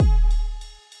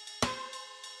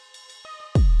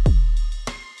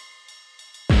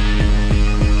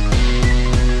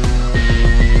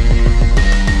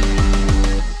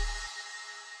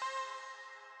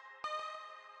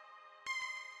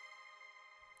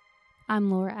I'm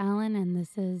Laura Allen, and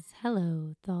this is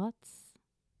Hello Thoughts.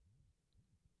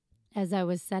 As I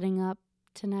was setting up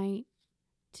tonight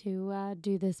to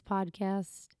do this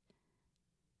podcast,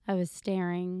 I was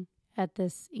staring at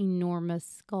this enormous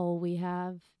skull we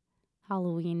have.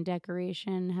 Halloween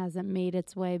decoration hasn't made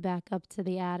its way back up to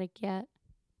the attic yet.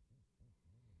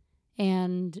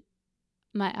 And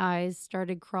my eyes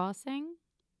started crossing,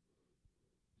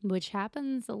 which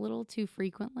happens a little too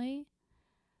frequently.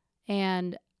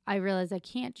 And I realized I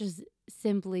can't just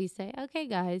simply say, okay,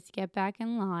 guys, get back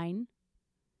in line.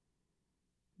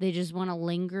 They just want to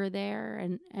linger there.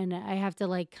 And I have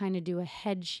to kind of do a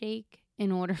head shake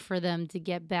in order for them to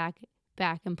get back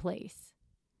in place.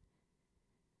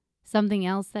 Something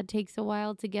else that takes a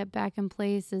while to get back in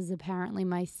place is apparently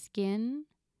my skin.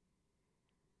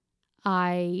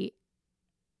 I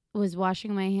was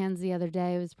washing my hands the other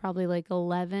day. It was probably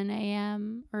 11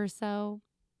 a.m. or so.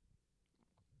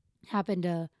 Happened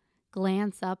to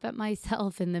glance up at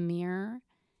myself in the mirror,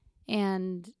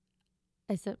 and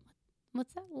I said,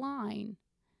 what's that line?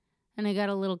 And I got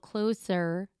a little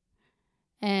closer,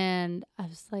 and I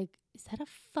was like, is that a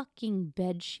fucking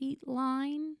bedsheet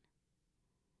line?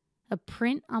 A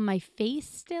print on my face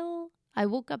still? I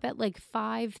woke up at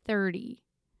 5:30.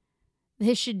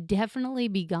 This should definitely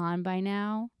be gone by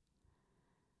now.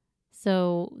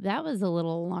 So that was a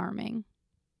little alarming.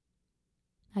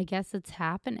 I guess it's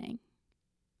happening.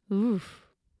 Oof.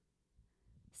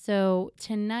 So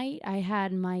tonight I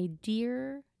had my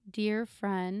dear, dear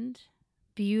friend,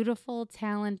 beautiful,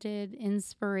 talented,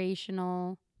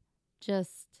 inspirational,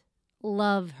 just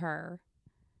love her.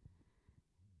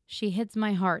 She hits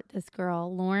my heart, this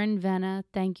girl. Lauren Venna,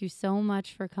 thank you so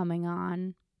much for coming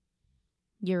on.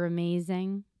 You're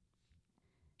amazing.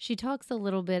 She talks a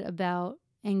little bit about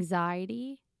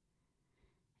anxiety.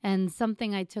 And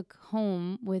something I took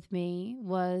home with me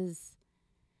was,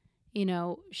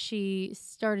 she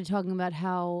started talking about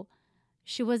how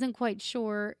she wasn't quite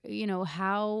sure,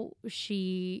 how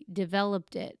she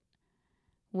developed it,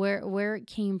 where it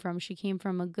came from. She came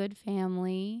from a good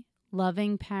family,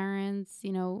 loving parents,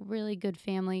 really good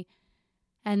family.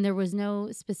 And there was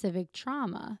no specific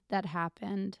trauma that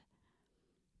happened.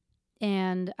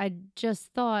 And I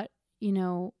just thought,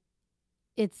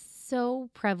 it's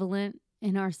so prevalent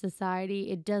in our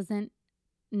society. It doesn't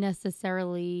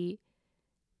necessarily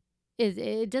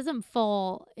it doesn't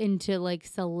fall into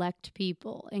select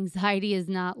people. Anxiety is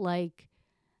not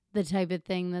the type of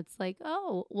thing that's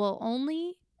oh, well,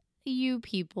 only you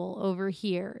people over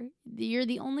here, you're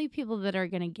the only people that are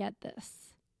going to get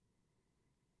this.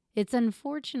 It's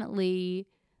unfortunately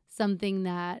something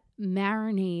that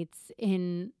marinates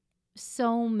in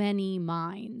so many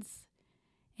minds.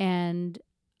 And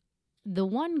the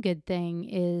one good thing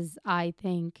is, I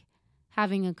think,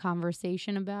 having a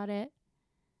conversation about it.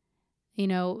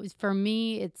 For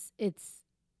me, it's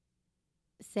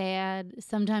sad,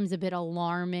 sometimes a bit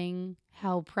alarming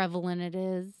how prevalent it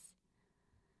is.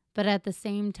 But at the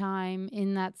same time,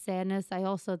 in that sadness, I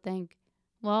also think,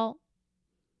 well,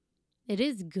 it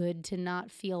is good to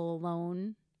not feel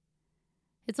alone.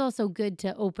 It's also good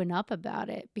to open up about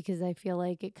it, because I feel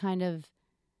like it kind of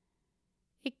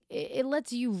it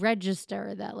lets you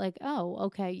register that oh,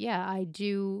 okay, yeah, I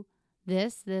do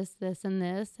this, and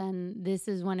this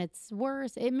is when it's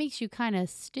worse. It makes you kind of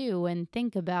stew and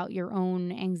think about your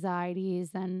own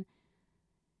anxieties, and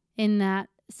in that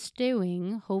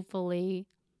stewing, hopefully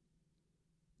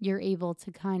you're able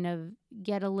to kind of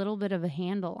get a little bit of a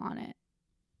handle on it.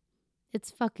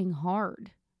 It's fucking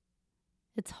hard.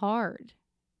 It's hard.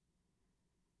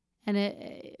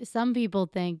 And some people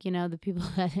think, the people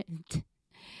that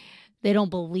they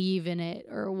don't believe in it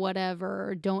or whatever,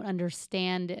 or don't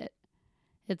understand it.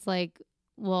 It's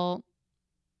well,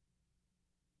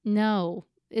 no,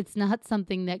 it's not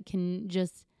something that can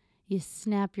just, you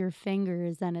snap your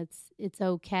fingers and it's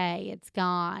okay, it's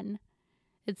gone.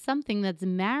 It's something that's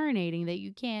marinating that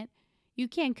you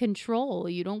can't control.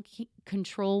 You don't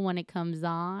control when it comes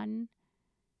on.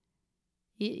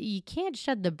 You can't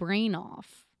shut the brain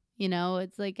off.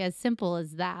 It's as simple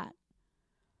as that.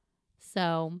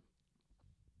 So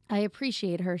I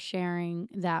appreciate her sharing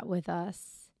that with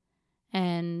us.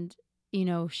 And,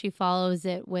 she follows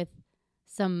it with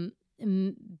some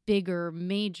bigger,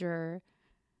 major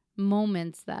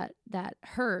moments that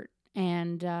hurt.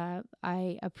 And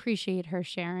I appreciate her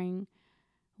sharing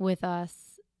with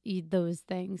us those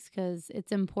things, because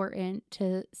it's important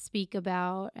to speak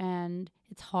about, and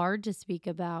it's hard to speak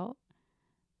about.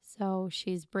 So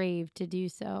she's brave to do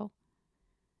so.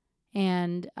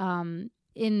 And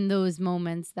in those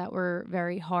moments that were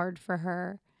very hard for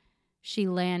her, she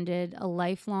landed a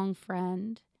lifelong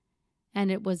friend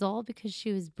And it was all because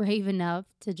she was brave enough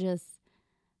to just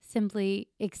simply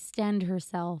extend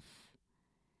herself.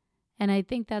 And I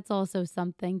think that's also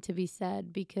something to be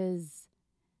said because,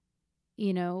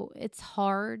 it's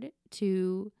hard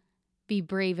to be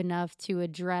brave enough to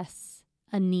address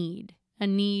a need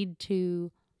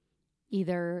to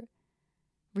either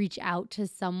reach out to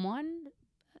someone,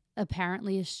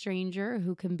 apparently a stranger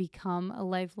who can become a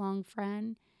lifelong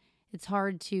friend. It's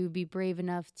hard to be brave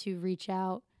enough to reach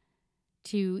out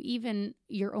to even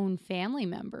your own family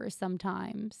members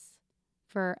sometimes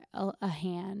for a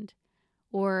hand,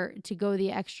 or to go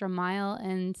the extra mile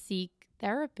and seek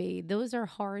therapy. Those are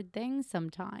hard things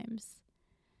sometimes.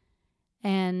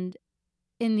 And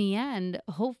in the end,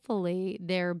 hopefully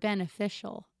they're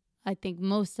beneficial. I think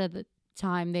most of the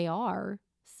time they are.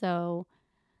 So,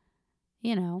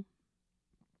 you know,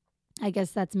 I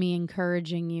guess that's me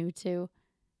encouraging you to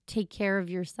take care of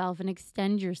yourself and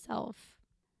extend yourself.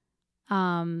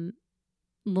 Lauren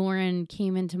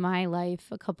came into my life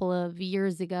a couple of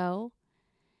years ago,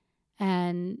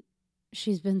 and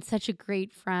she's been such a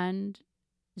great friend.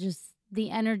 Just the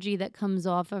energy that comes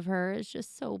off of her is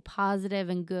just so positive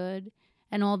and good.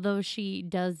 And although she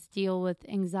does deal with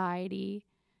anxiety,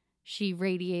 she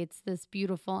radiates this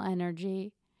beautiful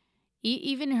energy.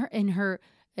 Even in her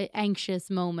anxious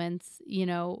moments,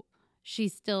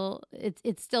 she's still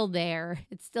it's still there.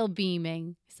 It's still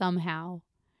beaming somehow.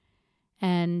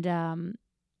 And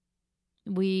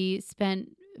we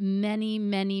spent many,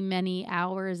 many, many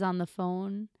hours on the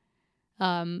phone.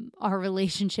 Our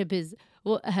relationship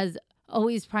has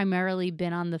always primarily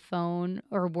been on the phone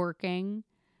or working,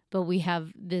 but we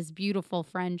have this beautiful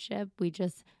friendship. We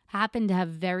just happen to have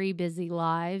very busy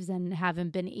lives and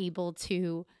haven't been able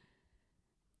to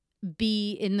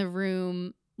be in the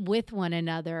room with one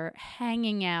another,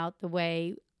 hanging out the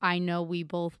way I know we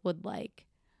both would like.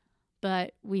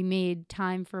 But we made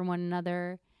time for one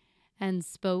another and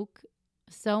spoke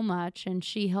so much, and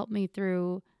she helped me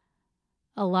through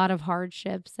a lot of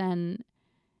hardships. And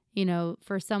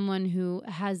for someone who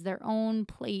has their own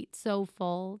plate so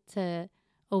full, to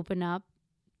open up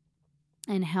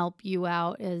and help you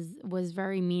out was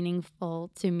very meaningful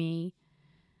to me.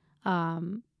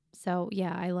 So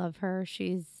yeah, I love her.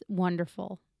 She's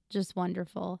wonderful, just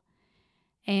wonderful.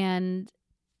 And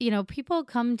people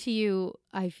come to you,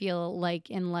 I feel like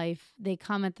in life, they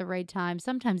come at the right time.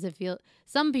 Sometimes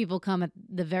some people come at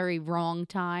the very wrong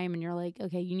time, and you're like,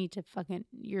 okay, you need to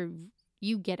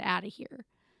you get out of here.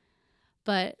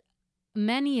 But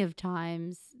many of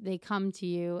times they come to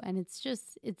you and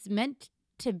it's meant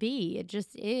to be. It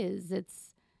just is.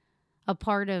 It's a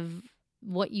part of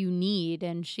what you need.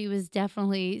 And she was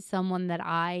definitely someone that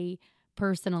I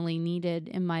personally needed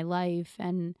in my life.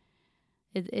 And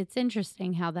it's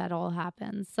interesting how that all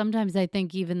happens. Sometimes I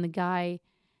think even the guy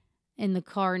in the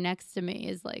car next to me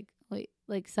is like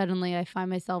suddenly I find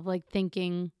myself like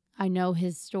thinking I know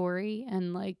his story,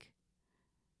 and I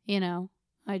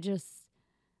just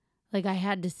I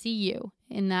had to see you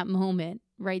in that moment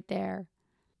right there.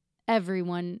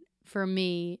 Everyone for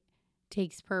me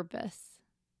takes purpose.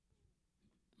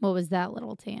 What was that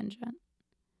little tangent?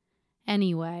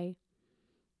 Anyway,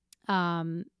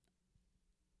 I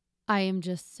am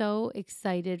just so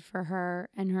excited for her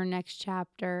and her next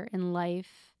chapter in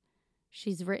life.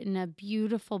 She's written a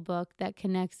beautiful book that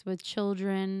connects with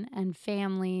children and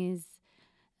families,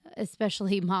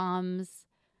 especially moms.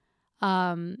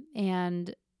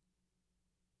 And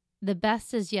the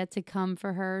best is yet to come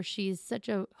for her. She's such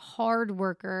a hard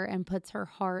worker and puts her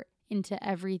heart into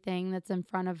everything that's in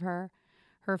front of her.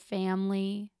 Her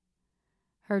family,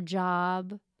 her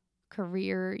job,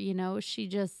 career, she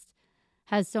just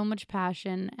has so much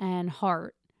passion and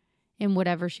heart in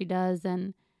whatever she does.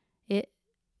 And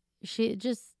she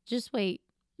just wait.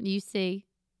 You see,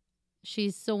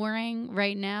 she's soaring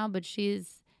right now, but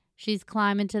she's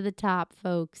climbing to the top,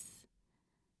 folks.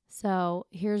 So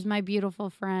here's my beautiful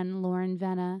friend, Lauren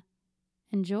Venna.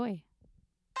 Enjoy.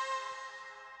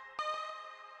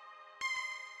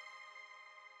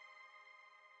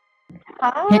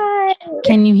 Hi.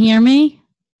 Can you hear me?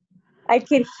 I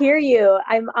could hear you.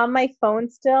 I'm on my phone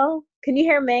still. Can you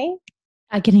hear me?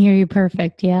 I can hear you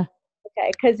perfect, yeah.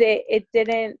 Okay, because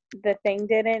the thing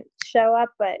didn't show up,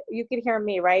 but you could hear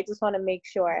me, right? Just want to make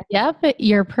sure. Yep,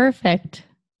 you're perfect.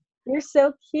 You're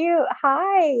so cute.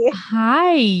 Hi.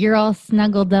 Hi, you're all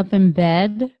snuggled up in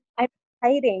bed. I'm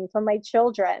hiding from my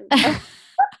children.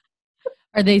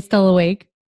 Are they still awake?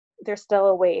 They're still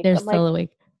awake. They're still awake.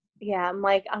 Yeah, I'm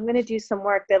like, I'm going to do some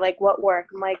work. They're like, what work?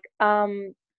 I'm like,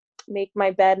 make my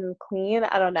bed and clean.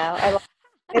 I don't know.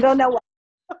 I don't know what.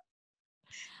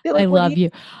 They're I like, what are love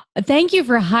you. Thank you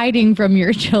for hiding from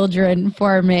your children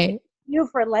for me. you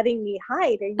for letting me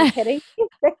hide? Are you kidding me?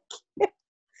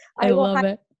 I I will love hide.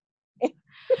 it.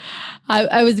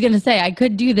 I was going to say, I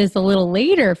could do this a little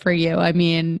later for you. I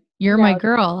mean, you're my No,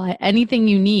 girl. Anything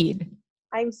you need.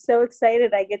 I'm so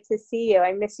excited I get to see you.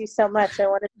 I miss you so much. I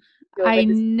wanted to see you over I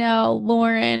this. know,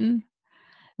 Lauren.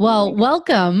 Oh my Well, God.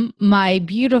 welcome, my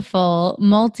beautiful,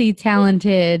 multi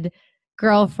talented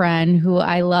girlfriend who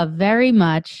I love very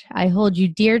much. I hold you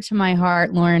dear to my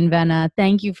heart, Lauren Venna.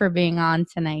 Thank you for being on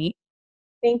tonight.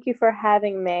 Thank you for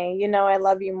having me. You know I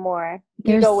love you more.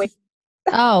 You go There's way.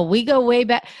 Oh, we go way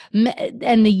back.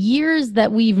 And the years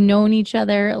that we've known each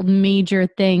other, major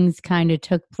things kind of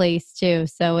took place too.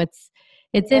 So it's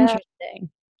Yeah, interesting.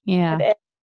 Yeah. it is.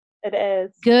 It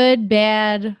is. Good,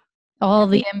 bad, all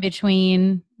the Every in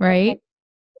between, right?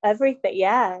 everything.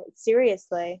 Yeah,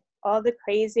 seriously. All the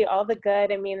crazy, all the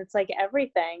good. I mean, it's like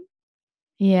everything.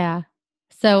 Yeah.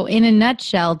 So in a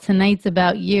nutshell, tonight's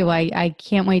about you. I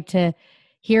can't wait to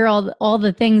hear all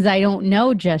the things I don't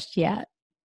know just yet.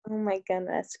 Oh my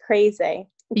goodness, crazy.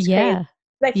 It's crazy. Yeah.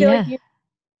 I feel like Yeah. you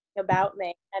know about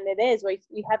me, and it is.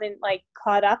 We haven't like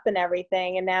caught up and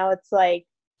everything, and now it's like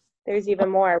there's even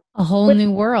more. A whole Which,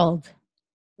 new world.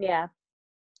 yeah,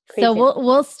 So crazy.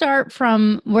 we'll start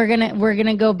from we're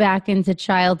gonna go back into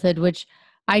childhood, which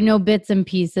I know bits and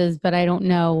pieces, but I don't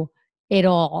know it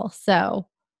all. So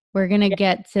we're gonna Yeah,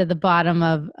 get to the bottom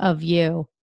of you.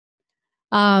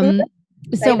 I'm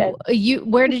So excited. you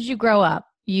where did you grow up?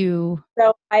 You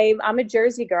So I'm a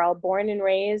Jersey girl, born and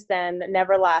raised, and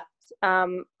never left.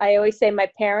 I always say my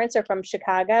parents are from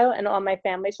Chicago, and all my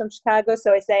family's from Chicago.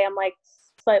 So I say I'm like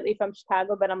slightly from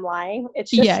Chicago, but I'm lying.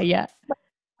 It's yeah, just yeah.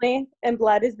 family and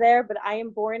blood is there. But I am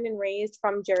born and raised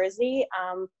from Jersey.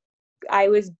 I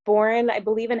was born, I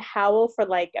believe, in Howell for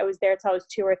like I was there till I was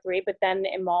 2 or 3, but then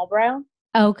in Marlboro.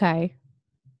 Okay.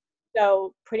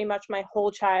 So pretty much my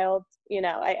whole child,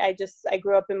 I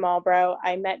grew up in Marlboro.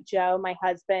 I met Joe, my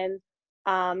husband.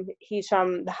 He's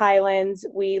from the Highlands.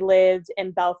 We lived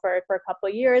in Belford for a couple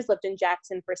of years, lived in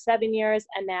Jackson for 7 years,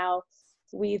 and now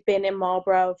we've been in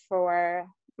Marlboro for,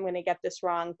 I'm going to get this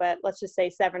wrong, but let's just say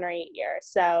 7 or 8 years.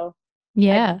 So I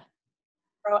Yeah.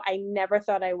 I never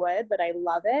thought I would, but I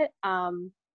love it.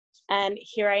 And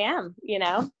here I am.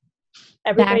 Back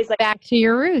Everybody's like, back to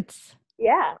your roots.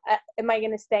 yeah, am I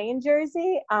going to stay in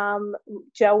Jersey?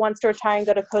 Joe wants to try and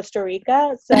go to Costa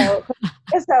Rica. So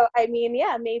I mean,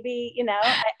 yeah, maybe,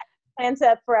 I plan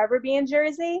to forever be in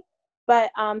Jersey, but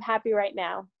I'm happy right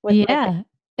now with my family.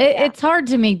 Yeah. Yeah. It's hard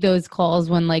to make those calls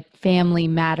when like family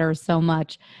matters so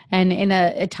much. And in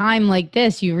a time like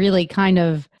this, you really kind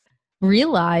of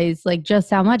realize like just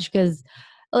how much because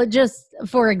just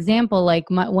for example, like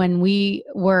when we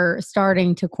were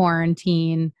starting to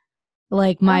quarantine,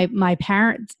 like Oh, my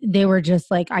parents, they were just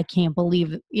like, I can't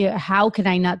believe it. Yeah, how can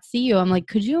I not see you? I'm like,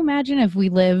 could you imagine if we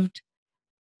lived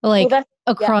well, like yeah,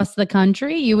 across the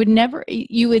country? You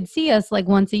would see us like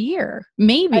once a year, I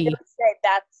maybe. would say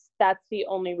that's the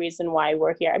only reason why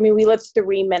we're here. I mean, we live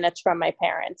 3 minutes from my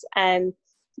parents, and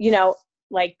you know,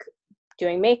 like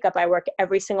doing makeup, I work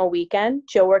every single weekend.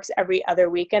 Joe works every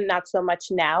other weekend, not so much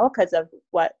now because of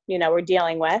what we're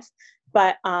dealing with.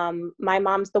 But my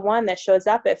mom's the one that shows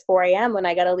up at 4 a.m. when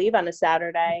I got to leave on a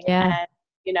Saturday, Yeah.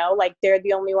 and like they're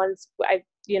the only ones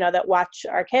that watch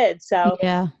our kids. So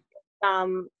Yeah.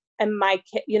 um, and my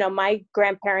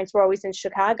grandparents were always in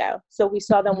Chicago, so we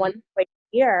saw them once Mhm. a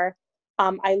year.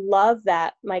 I love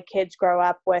that my kids grow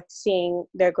up with seeing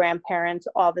their grandparents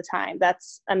all the time.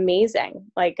 That's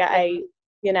amazing. Like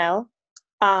you know,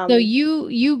 So um,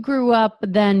 you grew up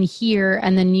then here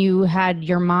and then you had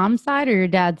your mom's side or your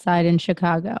dad's side in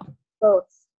Chicago? both.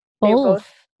 They both,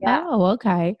 Both. yeah. Oh,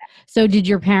 okay. So did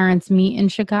your parents meet in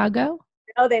Chicago?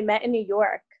 Oh, they met in New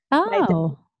York. My dad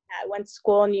Oh, went to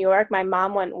school in New York. My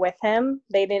mom went with him.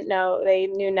 They didn't know, they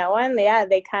knew no one. Yeah,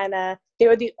 they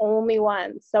were the only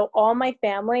ones. So all my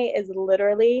family is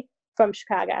literally from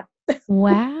Chicago.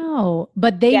 wow.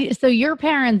 But Yeah, so your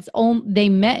parents they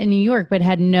met in New York but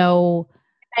had no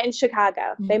met in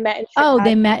Chicago. They met in Oh, Chicago.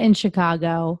 they met in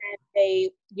Chicago. They,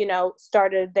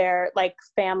 started their like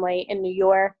family in New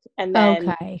York, and then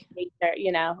Okay.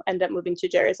 ended up moving to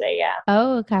Jersey. Yeah.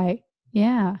 Oh, okay.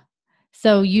 Yeah.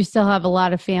 So you still have a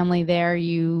lot of family there.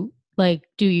 You like,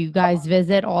 do you guys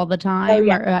visit all the Oh time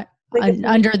yeah. or Like if we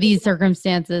under these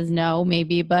circumstances? No,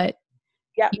 maybe, but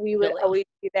Yeah, we would usually. always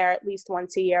be there at least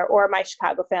once a year, or my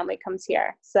Chicago family comes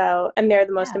here. So, and they're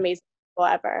the most Yeah. amazing people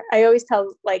ever. I always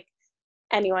tell like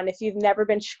anyone, if you've never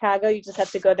been to Chicago, you just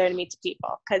have to go there to meet the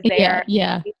people because they Yeah. are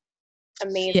Yeah.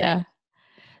 amazing. Yeah.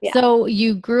 Yeah. So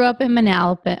you grew up in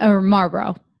Manalapan or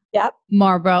Marlboro. Yep.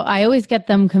 Marlboro. I always get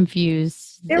them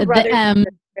confused. They're The brothers. M,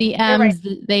 the They're right. M's,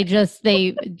 they just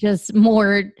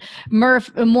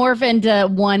morph into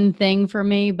one thing for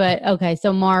me. But okay,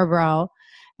 so Marlboro,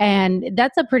 and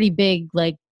that's a pretty big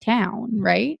like town,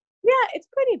 right? Yeah, it's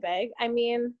pretty big. I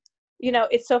mean,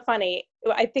 it's so funny.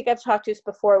 I think I've talked to this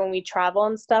before when we travel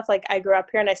and stuff. Like, I grew up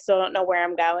here and I still don't know where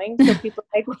I'm going. So people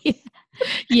are like,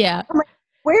 Yeah. I'm like,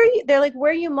 where are you? They're like, where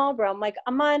are you, Marlboro? I'm like,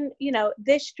 I'm on,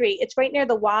 this street. It's right near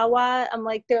the Wawa. I'm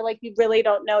like, they're like, you really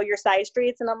don't know your side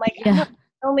streets. And I'm like, Yeah.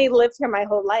 I only lived here my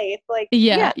whole life. Like,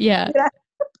 Yeah. yeah. Yeah. Yeah.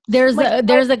 There's Like,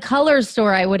 a color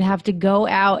store I would have to go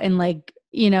out and like,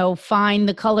 find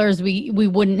the colors we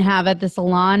wouldn't have at the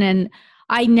salon, and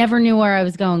I never knew where I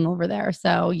was going over there.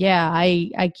 So yeah,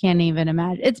 I can't even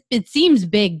imagine. It seems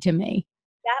big to me.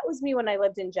 that was me when I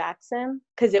lived in Jackson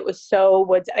because it was so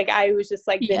woods. Like, I was just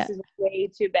like, Yeah. this is way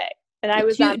too big. And I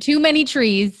was Too many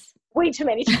trees. way too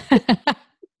many.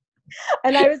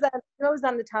 And I was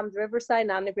on the Tom's River side,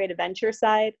 not on the Great Adventure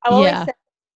side. I always Yeah. said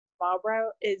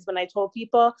Marlboro is when I told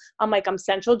people, I'm like, I'm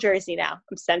Central Jersey now.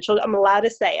 I'm allowed to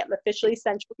say it. I'm officially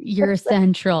Central. You're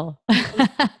central.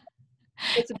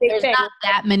 It's a big There's thing. not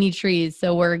that many trees,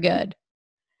 so we're good.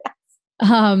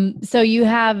 So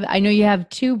I know you have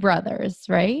two brothers,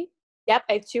 right? Yep,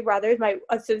 I have two brothers.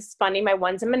 So it's funny. My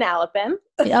one's in Manalapan,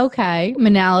 Okay.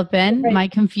 Manalapan, Right. my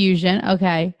confusion.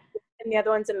 Okay. and the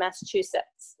other one's in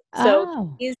Massachusetts. So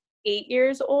Oh. he's 8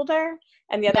 years older,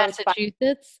 and the other one's 5.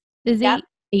 Massachusetts is Yep.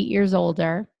 8 years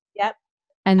older. Yep.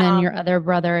 And then your other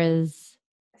brother is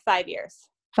 5 years.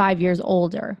 5 years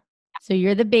older. So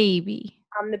you're the baby.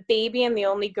 I'm the baby and the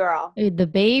only girl. The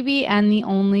baby and the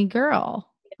only girl.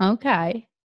 Okay.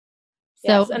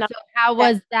 So, Yes, and how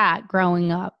was that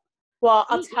growing up? well,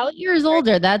 I'll tell 8 years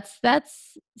older. That's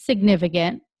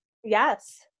significant.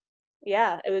 Yes.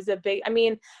 Yeah, it was a big, I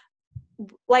mean,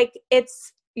 like,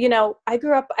 it's, I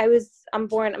grew up, I'm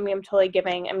born, I'm totally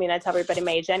giving, I tell everybody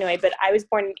my age anyway, but I was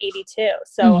born in 82.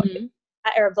 So, Mhm.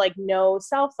 era of like no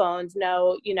cell phones,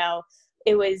 no,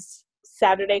 it was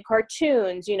Saturday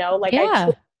cartoons, like Yeah.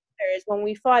 when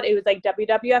we fought, it was like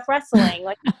WWF wrestling.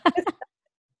 Like,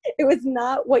 it was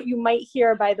not what you might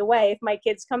hear, by the way, if my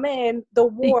kids come in, the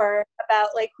war about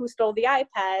like who stole the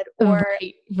iPad, or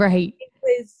Right. it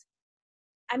was,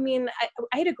 I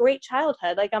had a great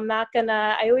childhood. Like,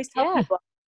 I always tell people,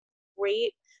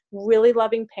 great, really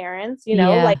loving parents,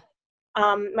 like,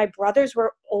 my brothers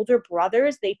were older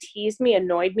brothers. They teased me,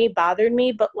 annoyed me, bothered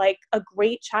me, but like a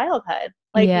great childhood.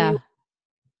 Like, Yeah. we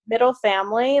middle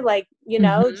family, like,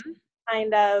 just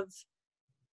kind of,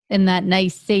 In that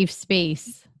nice safe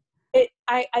space.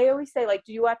 I always say, like,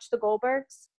 do you watch the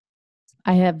Goldbergs?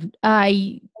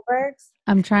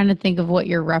 I'm trying to think of what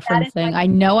you're referencing. I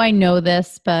know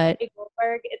this, but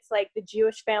Goldberg, it's like the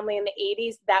Jewish family in the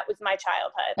 80s. That was my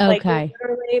childhood. okay. Like,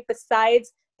 literally,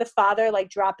 besides the father like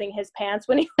dropping his pants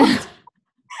when he was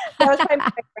that was my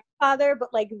grandfather,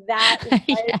 but like that was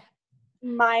Yeah.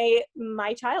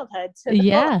 my childhood. So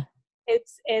Yeah.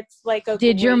 it's like a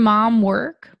Did your mom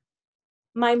work?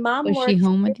 my mom Was worked she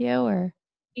home with you, or?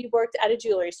 she worked at a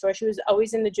jewelry store. She was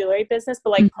always in the jewelry business, but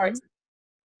like parts.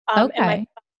 And my Okay. father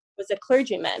was a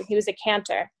clergyman. He was a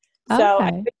cantor. So I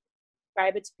Okay. would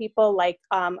describe it to people like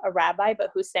a rabbi, but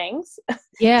who sings.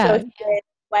 Yeah. So he did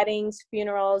weddings,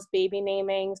 funerals, baby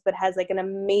namings, but has like an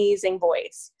amazing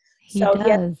voice. He So he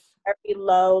has does. a very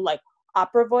low, like,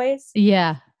 opera voice.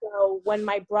 Yeah. So when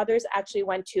my brothers actually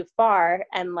went too far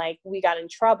and like we got in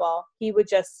trouble, he would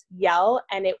just yell,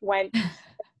 and it went.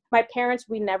 My parents,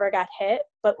 we never got hit,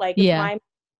 but like if Yeah. my mom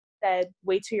said,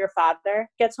 "Wait till your father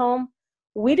gets home,"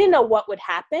 we didn't know what would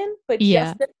happen, but Yeah.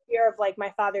 just the fear of like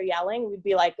my father yelling, we'd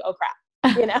be like, "Oh crap,"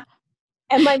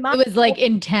 And my mom, It was like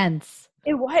intense.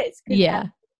 it was, Yeah.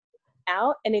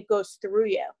 out and it goes through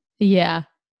you. Yeah.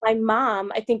 My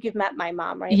mom, I think you've met my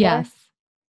mom, right? Yes.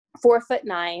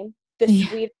 4'9", the Yeah.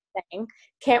 sweetest thing.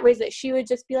 Can't raise it. She would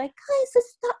just be like, "Guys, just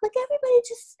stop! Like, everybody,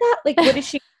 just stop!" Like, what is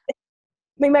she?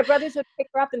 My brothers would pick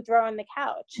her up and throw her on the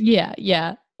couch. Yeah.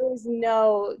 Yeah. There was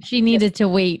no. She needed to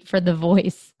wait for the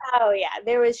voice. Oh yeah,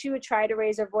 there was. She would try to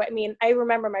raise her voice. I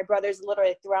remember my brothers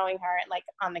literally throwing her and like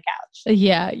on the couch.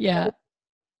 Yeah. Yeah.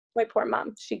 My poor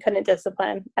mom. She couldn't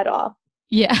discipline at all.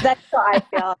 Yeah. That's how I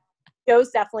feel.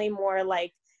 Joe's definitely more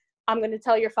like, "I'm going to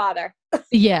tell your father."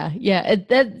 Yeah. Yeah.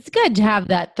 That's good to have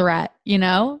that threat,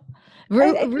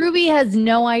 Ruby has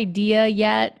no idea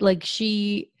yet. Like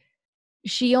she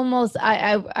almost,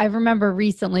 I remember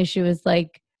recently she was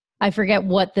like, I forget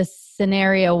what the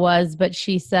scenario was, but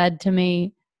she said to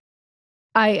me,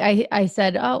 I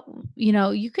said, "Oh,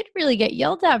 you could really get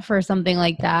yelled at for something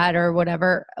like that," or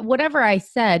whatever I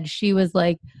said. She was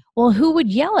like, "Well, who would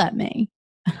yell at me?"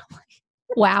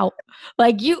 Wow.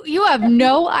 Like you have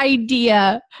no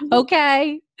idea.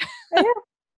 Okay. Oh yeah.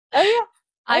 Oh yeah. Oh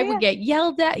I would yeah. get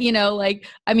yelled at, like,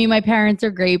 I mean, my parents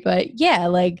are great, but yeah,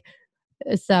 like,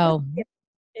 so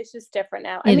It's just different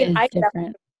now. I it mean, is I different.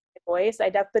 definitely my voice.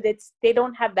 But they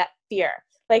don't have that fear.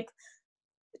 Like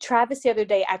Travis the other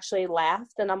day actually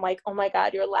laughed, and I'm like, oh my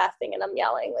god, you're laughing, and I'm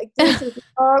yelling like, this is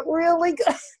not really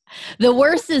good. The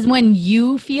worst is when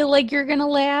you feel like you're gonna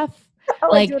laugh,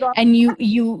 Oh, I do like, it all and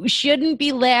you shouldn't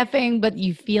be laughing, but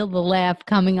you feel the laugh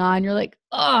coming on. You're like,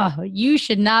 oh, you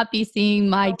should not be seeing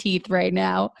my teeth right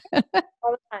now. the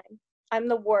time. I'm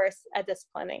the worst at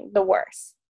disciplining. The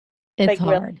worst. It's Like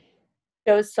really, hard.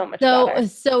 Joe's so much better.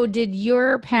 So did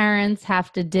your parents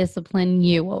have to discipline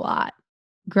you a lot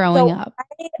growing So up?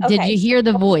 Did you hear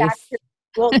the going back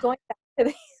voice? going back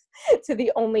to to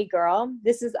the only girl.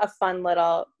 This is a fun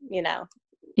little,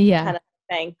 Yeah. kind of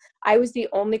thing. I was the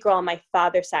only girl on my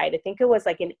father's side. I think it was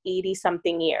like in 80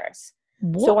 something years.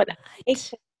 So What?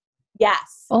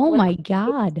 yes. Oh When my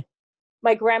God.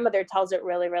 my grandmother tells it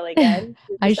really, really good.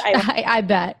 I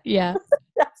bet. Yeah.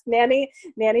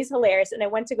 Nanny's hilarious. And I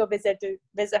went to go visit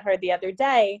her the other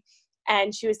day.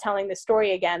 And she was telling the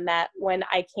story again that when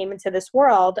I came into this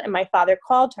world and my father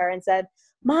called her and said,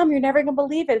 Mom, you're never going to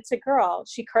believe it. It's a girl.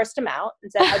 She cursed him out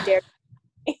and said, how dare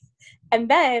you. And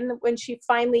then when she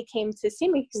finally came to see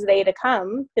me, because they had to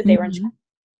come, because they were in charge,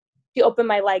 she opened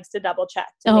my legs to double check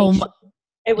to make sure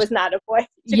it was not a boy.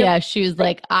 Yeah, she was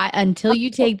like, until you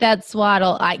take that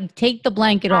swaddle, I take the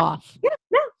blanket off. Yeah,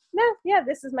 no, yeah,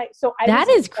 this is that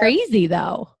is crazy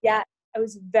though. Yeah, I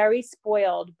was very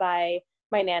spoiled by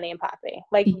my nanny and papi.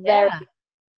 Like Yeah.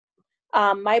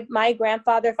 very. My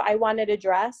grandfather, if I wanted a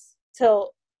dress,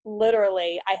 till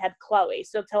literally I had Chloe,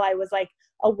 so till I was like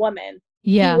a woman.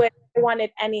 Yeah. He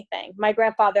wanted anything. My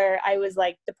grandfather, I was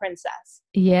like the princess.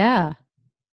 Yeah.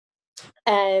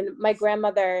 And my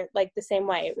grandmother, like the same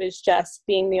way. It was just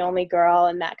being the only girl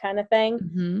and that kind of thing.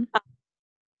 Mm-hmm.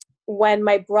 When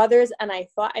my brothers and I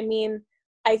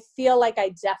feel like I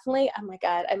definitely, oh my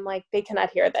God, I'm like, they cannot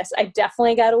hear this. I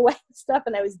definitely got away with stuff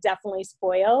and I was definitely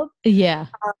spoiled. Yeah.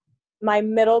 My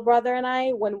middle brother and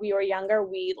I, when we were younger,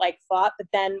 we like fought, but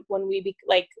then when we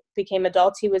became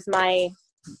adults, he was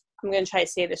I'm going to try to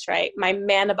say this right, my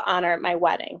man of honor at my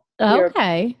wedding.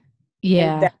 Okay.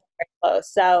 Yeah. Very, very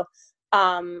close. So,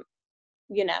 and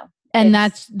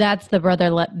that's the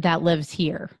brother that lives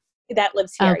here. That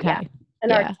lives here. Okay. Yeah.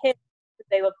 And our kids,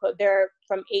 they're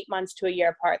from 8 months to a year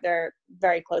apart. They're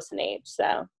very close in age.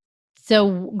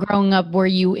 So growing up, were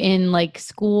you in like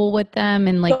school with them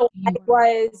and like? So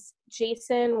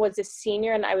Jason was a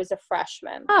senior and I was a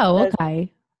freshman. Oh,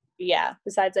 okay. Yeah.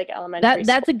 Besides like elementary.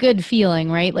 That's a good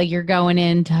feeling, right? Like you're going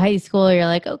into high school, you're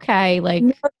like, okay, like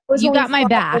you got my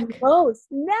back. No, it was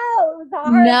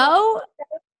horrible. No.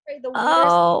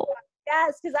 Oh.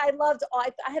 Yes, because I loved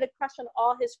I had a crush on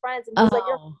all his friends, and he was like,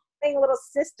 "You're playing little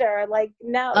sister." Like,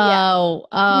 no.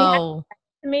 Oh.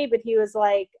 To me, but he was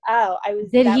like, "Oh, I was."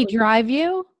 Did he drive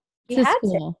you to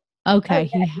school?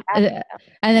 Okay. And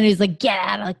then he's like, "Get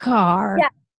out of the car." Yeah.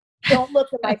 Don't look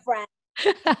at my friend.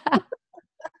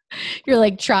 You're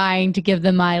like trying to give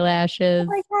them eyelashes.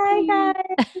 Like, hi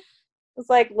guys. It's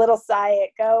like, little Syed,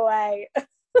 go away.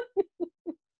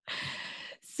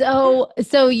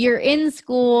 So you're in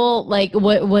school, like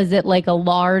what was it, like a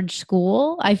large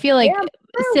school? I feel like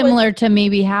similar to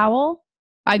maybe Howell.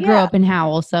 I grew up in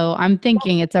Howell, so I'm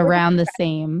thinking it's around the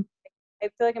same. I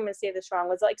feel like I'm going to say this wrong.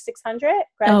 Was it like 600?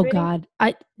 Oh God.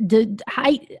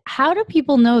 How do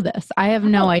people know this? I have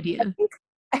no idea.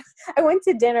 I went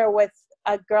to dinner with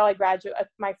a girl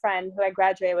my friend who I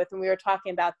graduated with, and we were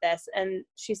talking about this, and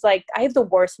she's like, I have the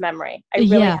worst memory. I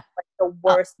really have like the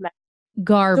worst memory.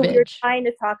 Garbage. So we were trying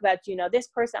to talk about, do you know this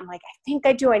person? I'm like, I think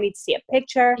I do. I need to see a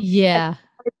picture. Yeah.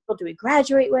 How many people do we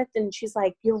graduate with? And she's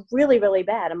like, you're really, really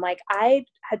bad. I'm like, I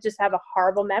just have a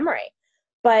horrible memory.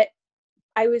 But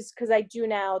because I do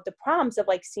now the proms of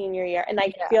like senior year, and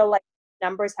I feel like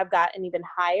numbers have gotten even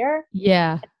higher.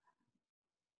 Yeah.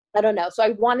 I don't know. So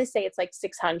I want to say it's like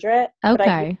 600.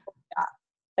 Okay.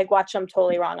 But watch, I'm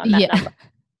totally wrong on that number.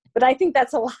 But I think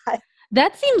that's a lot.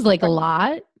 That seems like a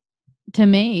lot to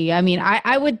me. I mean,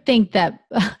 I would think that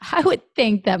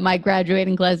my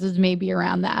graduating class is maybe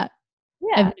around that.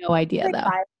 Yeah. I have no idea like though.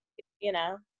 5,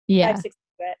 Yeah. 5,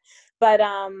 600. But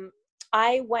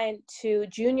I went to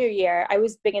junior year. I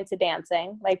was big into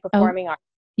dancing, like performing arts.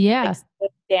 Yeah.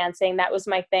 Like dancing. That was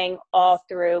my thing all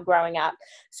through growing up.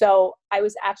 So I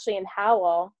was actually in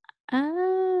Howell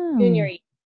junior year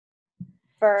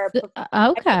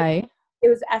okay. It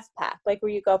was FPAC, like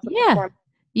where you go for performance.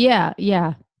 Yeah.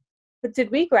 But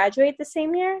did we graduate the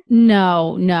same year?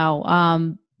 No.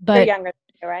 You're But younger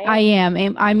than me, right? I am.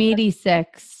 I'm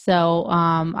 86, so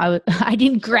I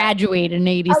didn't graduate in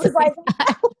I was 86. like,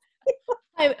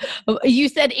 I, you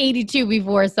said 82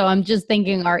 before, so I'm just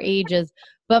thinking our ages.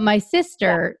 But my yeah,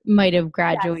 sister might have yes.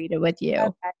 graduated with you.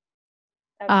 Okay.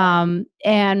 Okay.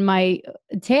 And my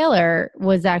Taylor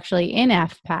was actually in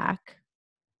FPAC,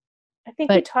 I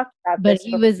think we but talked about but this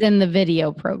he before. was in the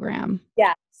video program.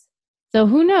 Yes. So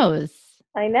who knows?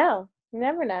 I know. You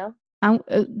never know. I'm,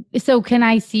 so can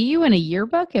I see you in a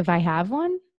yearbook if I have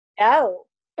one? Oh.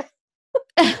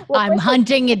 Well, I'm listen,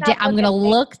 hunting you it down. cannot I'm look going to at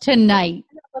my look tonight.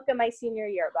 look at my senior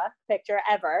yearbook picture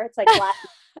ever. It's like black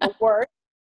the worst.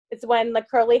 It's when the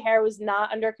curly hair was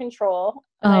not under control.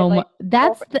 And I like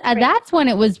That's when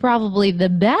it was probably the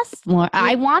best one.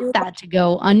 I want you, that to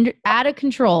go under out of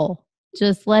control.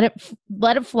 Just let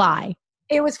it fly.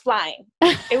 it was flying.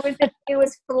 It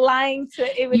was flying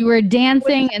to You were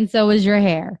dancing and so was your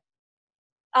hair.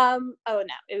 oh no,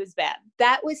 it was bad.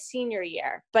 That was senior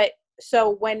year. But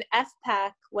so when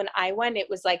when I went, it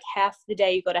was like half the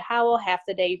day you go to Howell, half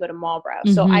the day you go to Marlboro.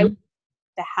 So I Mhm.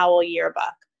 the Howell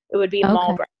yearbook. It would be Okay.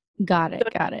 Marlboro. Got it. So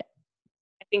Got it.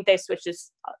 I think they switched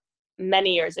this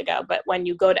many years ago, but when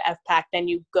you go to FPAC, then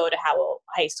you go to Howell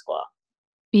High School.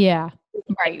 Yeah.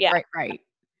 Right, Yeah. right.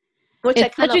 Which I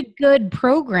It's kind such of, a good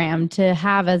program to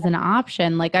have as an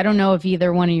option. Like, I don't know if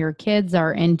either one of your kids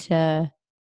are into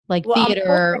like well, I'm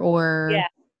theater hoping, or yeah,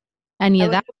 any I of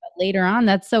was that, but later on,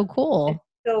 that's so it's cool.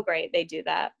 so great they do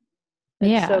that.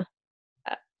 It's so,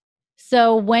 Yeah.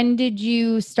 So when did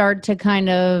you start to kind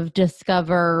of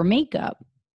discover makeup?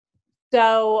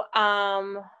 so,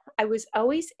 I was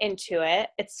always into it.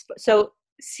 It's so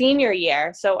senior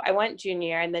year. So I went junior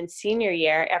year and then senior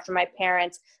year after my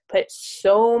parents put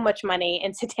so much money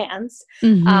into dance.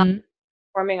 Um, Mhm.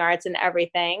 Performing arts and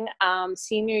everything.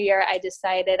 Senior year, I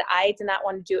decided I did not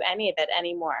want to do any of it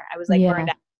anymore. I was like Yeah. burned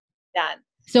out, done.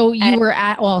 So And you were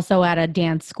also at a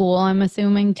dance school, I'm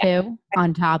assuming yeah, too,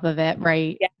 on top of it,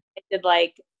 right? yeah, I did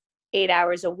like 8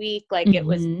 hours a week. Like it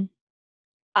was, Mhm.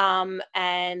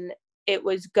 and it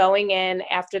was going in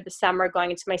after the summer,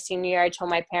 going into my senior year. I told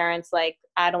my parents, like,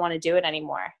 I don't want to do it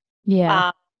anymore. Yeah.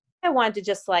 Um, I wanted to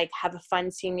just like have a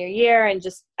fun senior year and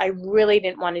just, I really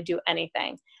didn't want to do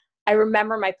anything. I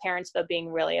remember my parents though being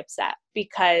really upset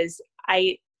because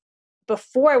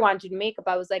before I wanted to do makeup,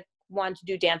 I was like, wanted to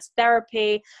do dance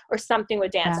therapy or something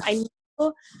with dance. Yeah.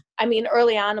 I mean,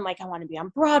 early on, I'm like, I want to be on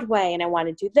Broadway and I want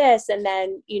to do this. And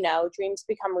then, dreams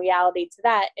become reality to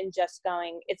that and just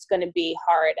going, it's going to be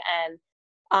hard.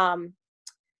 Um,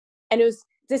 and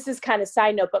this is kind of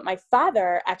side note, but my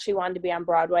father actually wanted to be on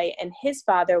Broadway and his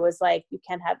father was like, you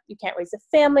can't raise a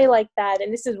family like that.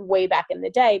 And this is way back in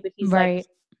the day, but he's like, Right.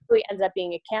 really ends up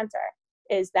being a cancer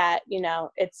is that,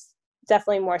 it's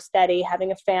definitely more steady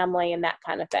having a family and that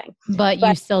kind of thing. But you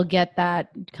But still get that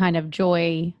kind of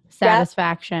joy, yeah,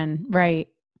 satisfaction, right?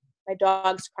 my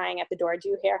dog's crying at the door. Do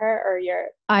you hear her or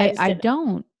I just I didn't.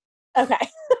 don't. Okay.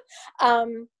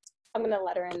 I'm going to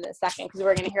let her in a second because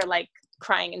we're going to hear like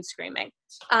crying and screaming.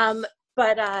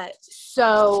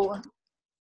 So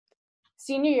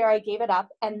senior year, I gave it up.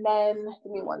 And then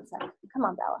give me one second. Come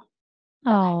on, Bella.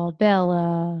 Oh,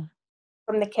 Bella.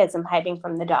 From the kids, I'm hiding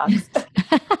from the dogs.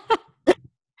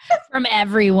 From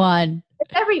everyone.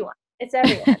 It's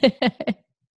everyone.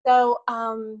 So,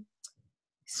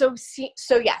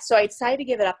 so I decided to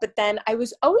give it up, but then I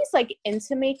was always like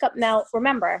into makeup. Now,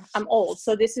 remember, I'm old.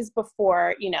 So this is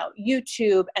before,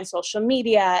 YouTube and social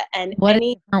media and What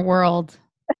a different world.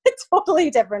 totally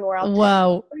different world.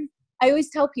 Whoa. I always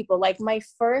tell people like my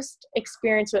first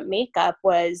experience with makeup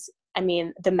was,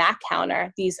 the MAC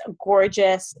counter, these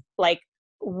gorgeous, like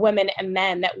women and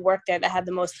men that work there that had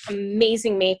the most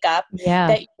amazing makeup Yeah.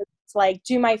 that it's like,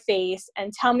 do my face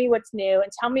and tell me what's new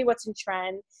and tell me what's in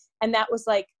trend. And that was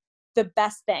like the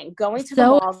best thing going to the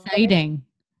mall. Exciting.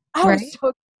 I right? was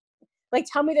so like,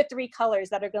 tell me the 3 colors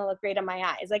that are going to look great on my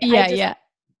eyes. Like, Yeah.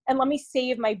 and let me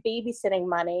save my babysitting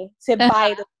money to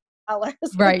buy the colors.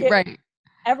 Right.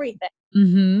 Everything.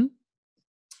 Mm-hmm.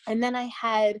 And then I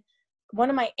had one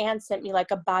of my aunts sent me like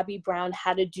a Bobbi Brown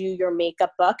how to do your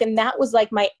makeup book. And that was like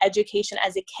my education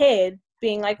as a kid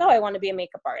being like, oh, I want to be a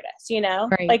makeup artist,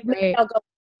 Right. Maybe I'll go with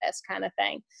this kind of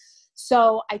thing.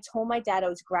 So I told my dad I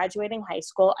was graduating high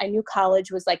school. I knew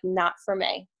college was like not for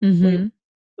me. Mm-hmm.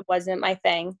 It wasn't my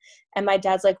thing. And my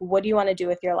dad's like, what do you want to do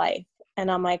with your life? And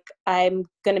I'm like, I'm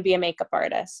going to be a makeup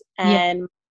artist. And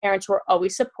parents were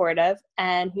always supportive.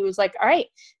 And he was like, all right,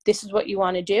 this is what you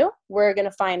want to do. We're going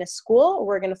to find a school.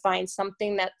 We're going to find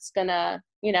something that's going to,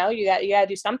 you got to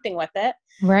do something with it.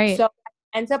 Right. So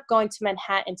I ended up going to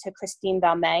Manhattan to Christine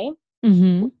Valmet.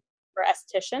 Mm-hmm. for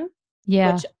esthetician,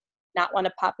 Yeah. which not want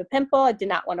to pop a pimple. I did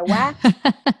not want to wax.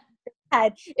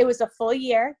 It was a full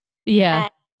year Yeah.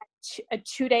 and a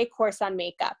 2-day course on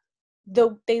makeup.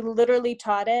 They literally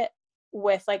taught it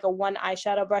with like a one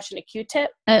eyeshadow brush and a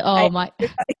Q-tip. Oh my.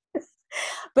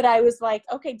 But I was like,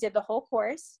 okay, did the whole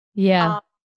course. Yeah.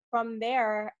 From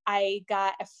there, I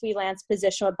got a freelance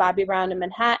position with Bobbi Brown in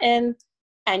Manhattan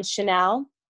and Chanel.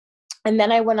 And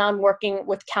then I went on working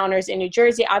with counters in New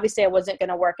Jersey. Obviously, I wasn't going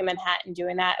to work in Manhattan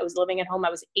doing that. I was living at home. I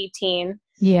was 18.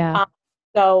 Yeah.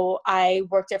 So I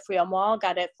worked at Frio Mall,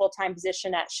 got a full-time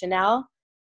position at Chanel.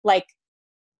 Like,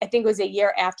 I think it was a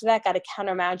year after that, got a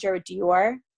counter manager at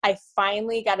Dior. I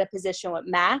finally got a position with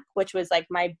MAC, which was like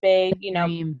my big,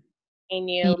 Dream.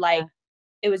 you Yeah. like,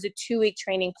 it was a 2-week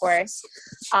training course.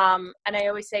 And I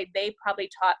always say they probably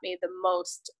taught me the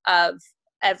most of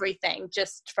everything,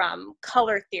 just from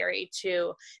color theory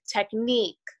to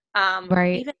technique,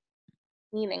 Right. even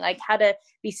cleaning, like how to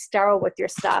be sterile with your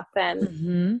stuff, and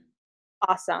Mm-hmm.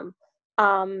 awesome.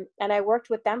 And I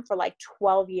worked with them for like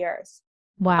 12 years.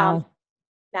 Wow.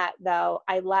 That though,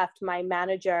 I left my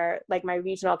manager, like my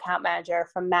regional account manager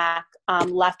from MAC,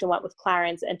 left and went with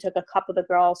Clarins and took a couple of the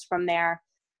girls from there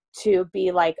to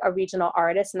be like a regional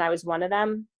artist, and I was one of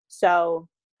them. So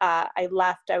I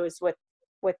left. I was with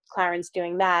Clarins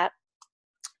doing that.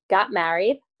 Got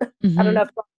married. I don't know Mm-hmm. if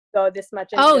we'll go this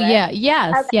much into Oh it. yeah,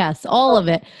 yes, Okay. yes, all of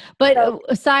it. But So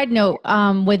a side note,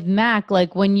 with Mac,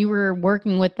 like when you were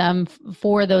working with them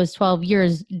for those 12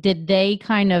 years, did they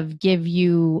kind of give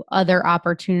you other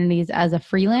opportunities as a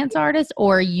freelance artist,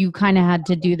 or you kind of had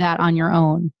to do that on your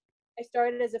own? I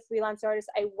started as a freelance artist.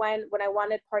 I went when I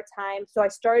wanted part-time. So I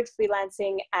started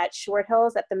freelancing at Short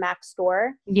Hills at the MAC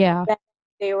store. Yeah. Then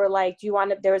they were like, do you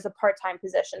want to, there was a part-time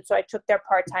position. So I took their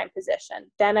part-time position.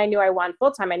 Then I knew I wanted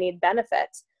full-time. I needed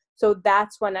benefits. So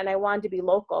that's when, and I wanted to be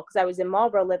local because I was in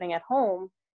Marlboro living at home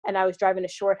and I was driving to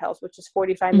Short Hills, which is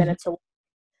 45 Mhm. minutes away.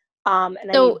 And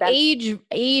I So needed benefits.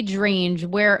 age range,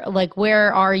 where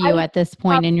are I you was at this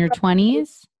point in your probably,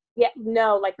 20s? yeah,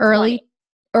 no, like 20.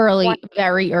 Early, 20,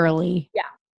 very early. yeah,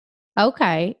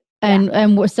 Okay.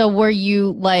 yeah. So were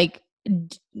you like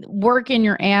working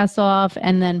your ass off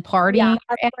and then Yeah, partying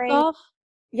your ass hustling. off?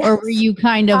 Or were Yes. you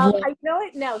kind of like, I know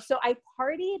it. No, so I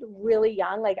partied really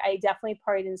young. Like I definitely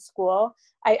partied in school.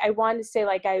 I wanted to say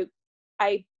like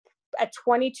I at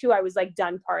 22 I was like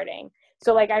done partying.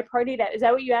 So like I partied at. Is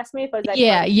that what you asked me? If I was like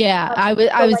yeah, partying? yeah. I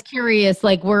So was like curious,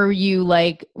 like, were you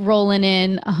like rolling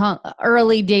in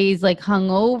early days like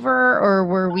hungover, or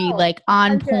were we no, like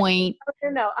on 100. point?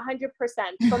 No, 100%.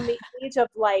 From the age of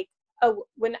like, oh,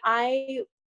 when I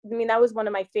mean, that was one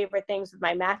of my favorite things with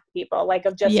my math people, like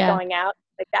of just Yeah. going out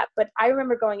like that. But I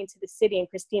remember going into the city in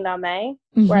Christine May,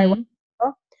 where I went, Hmm.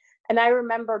 and I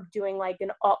remember doing like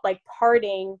like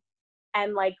partying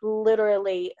and like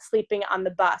literally sleeping on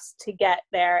the bus to get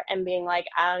there and being like,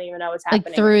 I don't even know what's Like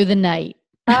happening. through the night.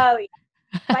 Oh, yeah.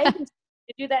 If I even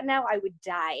to do that now, I would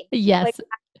die. Like Yes.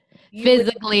 you would.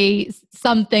 Physically,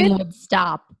 something would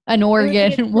stop. An It would be a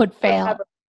organ would fail. recovery.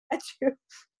 That's true.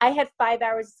 I had 5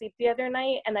 hours of sleep the other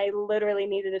night, and I literally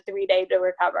needed a 3-day to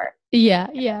recover. Yeah,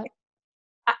 yeah.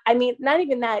 I mean, not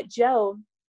even that. Joe,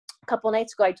 a couple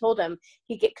nights ago, I told him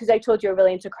because I told you I'm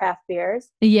really into craft beers,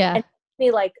 Yeah. and he gave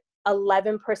me like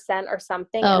 11% or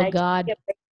something, and Oh God.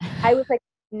 I was like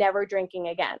never drinking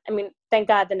again. I mean, thank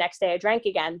God the next day I drank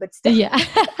again, but still, Yeah.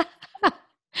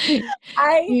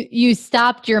 I You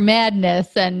stopped your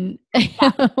madness and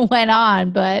went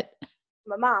on, but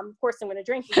my mom, of course, I'm going to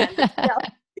drink again, but still,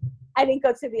 I didn't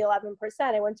go to the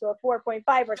 11%. I went to a 4.5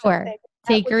 or sure. something. That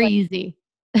Take was her like, easy.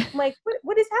 I'm like,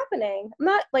 what is happening? I'm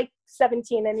not like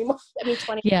 17 anymore. I mean,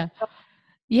 20. Yeah.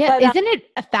 Yeah. But Isn't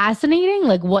it fascinating,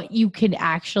 like what you can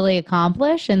actually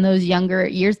accomplish in those younger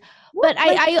years? what, But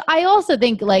like, I also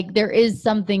think like there is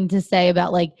something to say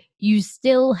about like you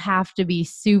still have to be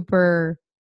super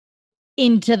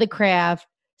into the craft,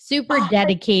 super oh,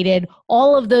 dedicated.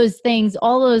 All of those things,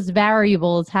 all those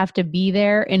variables have to be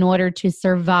there in order to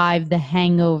survive the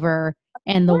hangover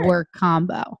and the course, work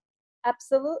combo.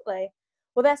 absolutely.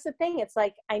 Well, that's the thing. It's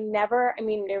like I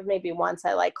mean, there maybe once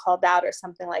I like called out or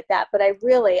something like that, but I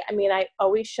mean, I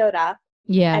always showed up. I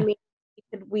Yeah. mean,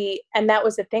 and that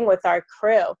was the thing with our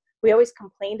crew. We always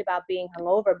complained about being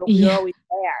hungover, but we were Yeah. always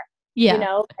there.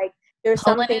 Yeah. Like there's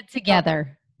Pulling something. it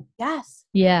together. Yes.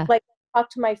 Yeah. Like talk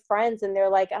to my friends and they're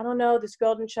like, I don't know, this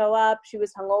girl didn't show up. She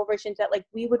was hungover. She didn't, like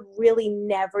we would really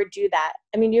never do that.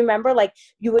 I mean, you remember like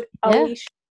you would Yeah. always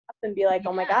show up and be like,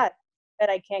 oh my Yeah. God, that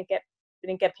I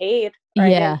didn't get paid or I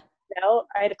Yeah. didn't,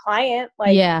 I had a client,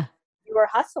 like Yeah. you were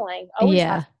hustling, always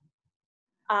Yeah. hustling.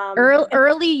 And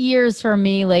Early years for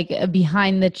me, like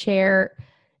behind the chair,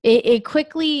 it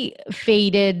quickly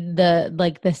faded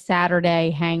the Saturday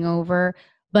hangover.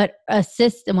 But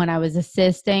when I was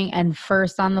assisting and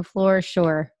first on the floor,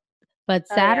 sure. But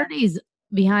oh yeah. Saturdays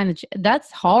behind the chair,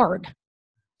 that's hard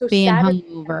So being Saturday,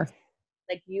 hungover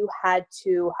like you had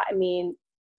to, I mean,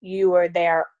 you were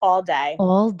there all day,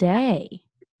 all day.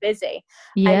 busy.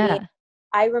 I mean, Yeah.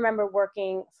 I remember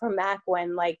working for Mac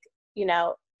when, like, you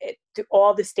know, through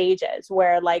all the stages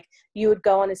where like you would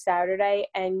go on a Saturday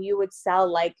and you would sell,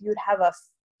 like you'd have a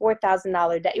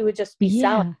 $4,000 day. It would just be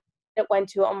selling. Yeah. It went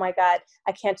to, oh my God,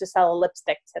 I can't just sell a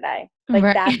lipstick today. Like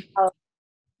that's Right. how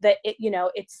that it, you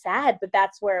know, it's sad, but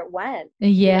that's where it went. You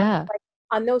know, Yeah. like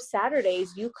on those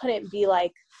Saturdays, you couldn't be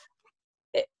like,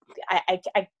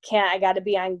 I can't, I got to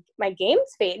be on my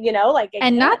games feed, you know, like I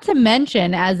And not can't. to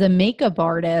mention, as a makeup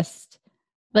artist,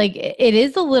 like it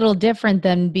is a little different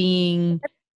than being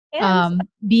And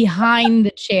behind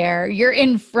the chair. You're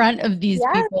in front of these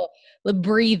yes, people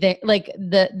breathing, like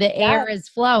the yes, air is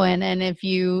flowing. And if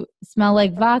you smell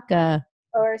like vodka,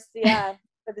 or yeah,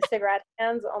 for the cigarette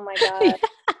hands. Oh my God,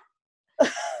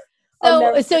 I'll so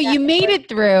never so forget. you made it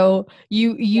through.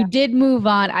 You Yeah, did move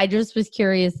on. I just was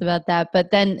curious about that.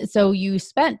 But then so you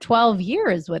spent 12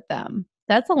 years with them.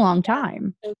 That's a long yeah,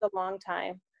 time. it was a long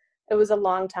time. It was a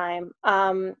long time.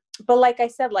 But like I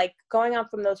said, like going on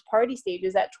from those party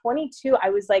stages at 22, I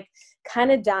was like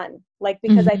kind of done, like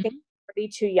because I think Mhm. I'm pretty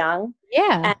too young,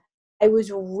 Yeah. and I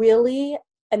was really,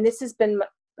 and this has been,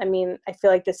 I mean, I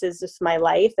feel like this is just my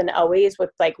life, and always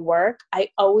with like work, I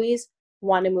always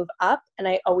want to move up, and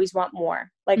I always want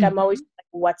more. Like I'm always Mhm. like,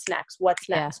 what's next? What's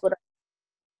Yeah. next? What?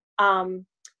 Um,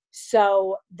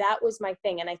 so that was my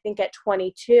thing, and I think at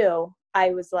 22, I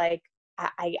was like,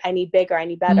 I need bigger, I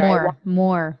need better. I want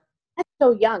More.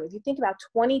 so young. If you think about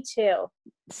 22, you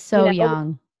So know,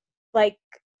 young. like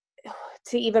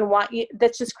to even want you,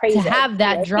 that's just To crazy. have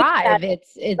that I think that, drive,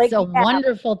 it's like, a yeah,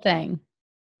 wonderful thing.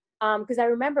 because I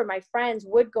remember my friends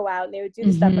would go out and they would do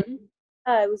the stuff, and Mhm.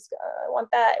 I was, I want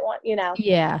that, I want, you know.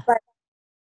 Yeah. But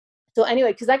so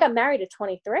anyway, because I got married at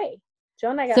 23,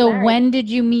 Joe and I got So married. when did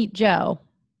you meet Joe?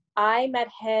 I met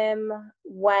him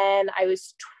when I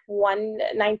was 20,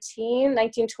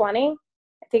 19, 20.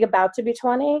 I think about to be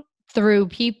 20. Through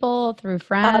people, through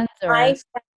friends, My or friend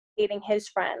dating his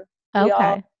friend. We all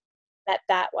okay. met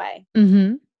that way.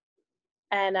 Mhm.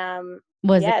 And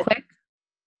Was it yeah, quick?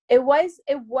 it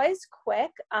was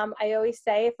quick. I always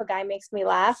say if a guy makes me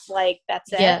laugh, like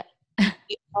that's it. Yeah.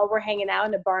 We all were hanging out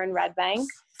in a bar in Red Bank,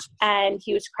 and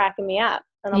he was cracking me up,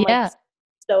 and I'm like, Yeah. this is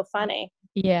so funny.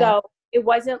 Yeah. So it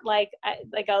wasn't like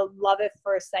a love at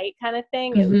first sight kind of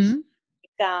thing. It was Mhm.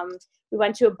 we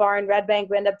went to a bar in Red Bank.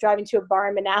 We ended up driving to a bar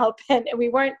in Manalapan, and we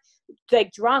weren't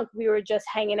like drunk. We were just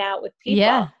hanging out with people,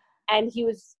 Yeah. and he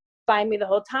was by me the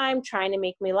whole time, trying to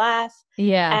make me laugh.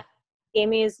 Yeah. And gave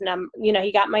me his number. You know,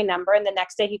 he got my number, and the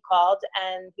next day he called,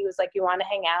 and he was like, "You want to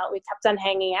hang out?" We kept on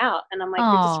hanging out, and I'm like,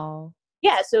 "We're just Oh.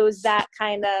 yeah." So it was that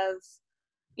kind of,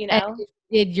 you And know,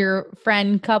 did your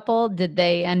friend couple, did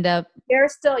they end up they're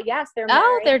still yes, they're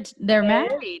Oh, married. they're Kids.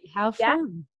 married. How Yeah,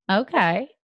 fun. Okay.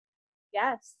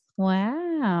 yes,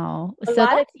 Wow. a So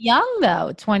lot of that's young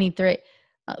though, 23.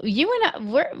 You and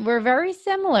I, we're very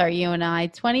similar, you and I.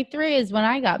 23 is when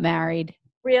I got married.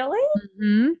 really.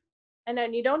 Mhm. And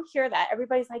then you don't hear that.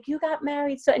 Everybody's like, "You got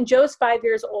married," so and Joe's 5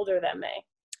 years older than me.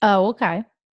 Oh, okay.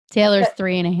 Taylor's But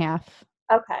 3.5.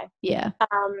 okay, Yeah.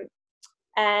 um,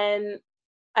 and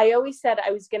I always said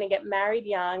I was going to get married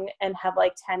young and have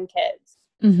like 10 kids,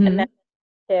 and then Mhm.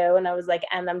 two, and I was like,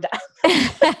 and I'm done.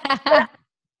 But I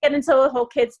get into the whole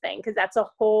kids thing because that's a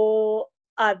whole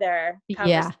other Yeah.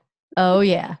 conversation. Oh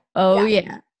yeah. Oh Yeah,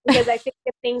 yeah. because I think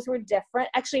if things were different,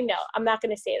 actually, no, I'm not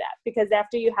going to say that because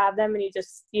after you have them and you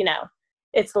just, you know,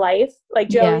 it's life. Like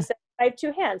Joey Yeah. said, I have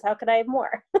two hands. How could I have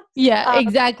more? Yeah, um,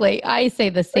 exactly. I say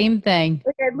the like, same thing.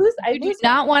 like You I'd do lose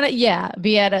one. not want to, yeah,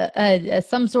 be at a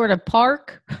some sort of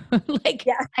park. Like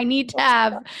Yeah. I need to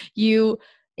have you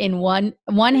in one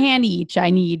hand each. I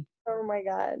need. Oh my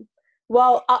God.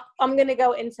 Well, I'm going to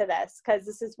go into this because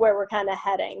this is where we're kind of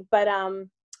heading. But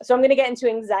so I'm going to get into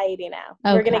anxiety now.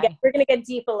 Okay. We're gonna get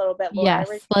deep a little bit, Laura.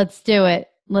 Yes, let's do it.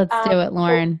 Let's Um, do it, so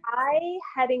Lauren. I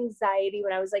had anxiety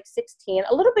when I was like 16,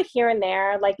 a little bit here and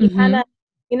there. Like you kind Mhm. of,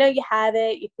 you know, you have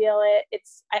it, you feel it.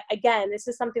 Again, this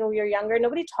is something when we were younger,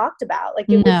 nobody talked about. Like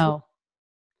it was, No.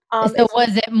 So it's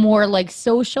was it more like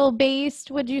social based,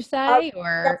 would you uh, say, def-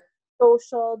 or?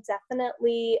 social,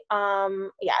 definitely.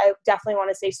 Yeah, I definitely want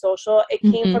to say social. It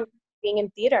came Mhm. from being in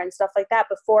theater and stuff like that.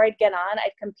 Before I'd get on,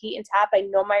 I'd compete and tap. I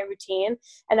know my routine,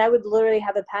 and I would literally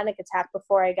have a panic attack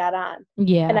before I got on. And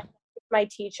Yeah. my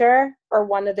teacher or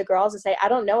one of the girls to say, I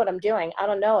don't know what I'm doing. I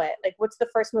don't know it. Like, what's the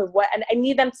first move? What? And I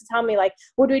need them to tell me, like,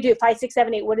 what do we do? 5, 6,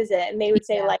 7, 8. What is it? And they would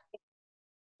say, like,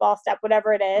 ball step,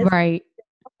 whatever it is. Right.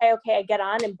 Okay, I get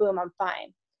on and boom, I'm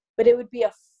fine. But it would be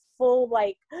a full,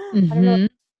 like, I don't know.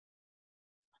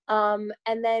 Mm-hmm.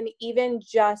 And then even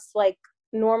just like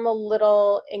normal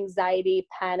little anxiety,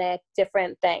 panic,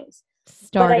 different things.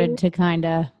 Started to kind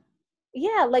of.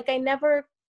 Yeah, like I never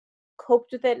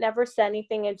coped with it, never said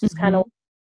anything. It just kind of,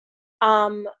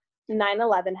 Mm-hmm.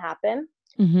 9/11 happened.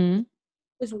 Mm-hmm. It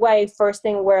was way first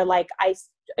thing where like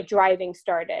driving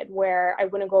started, where I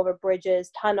wouldn't go over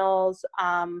bridges, tunnels.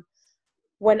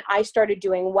 When I started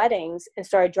doing weddings and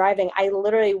started driving, I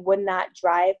literally would not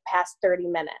drive past 30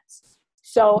 minutes.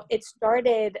 So it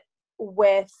started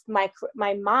with my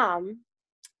mom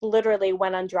literally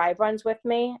went on drive runs with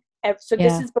me. So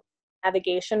this is before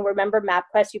navigation. Remember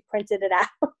MapQuest? You printed it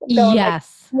out. So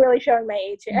Yes. I'm really showing my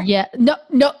age here. Yeah.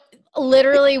 No.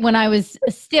 Literally, when I was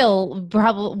still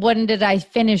probably, when did I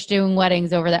finish doing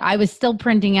weddings over there? I was still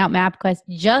printing out MapQuest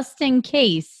just in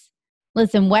case.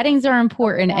 Listen, weddings are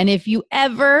important. And if you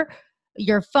ever,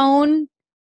 your phone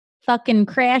fucking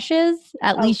crashes,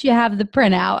 at least you have the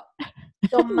printout.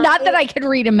 So not that I could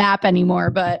read a map anymore,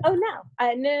 but. Oh,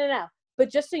 no. No.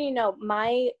 But just so you know,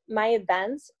 my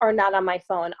events are not on my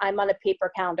phone. I'm on a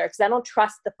paper calendar because I don't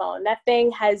trust the phone. That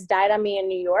thing has died on me in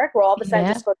New York where all of a sudden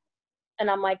just goes, and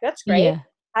I'm like, that's great. Yeah.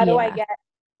 How do I get,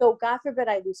 so God forbid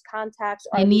I lose contacts.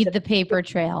 Or I need the paper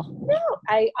trail. No,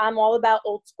 I'm all about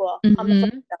old school. I'm the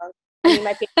Flintstones. I need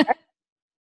my paper.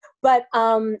 But,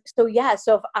 so yeah,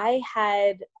 so if I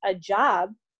had a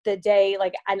job the day,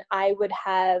 like, and I would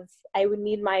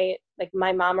need my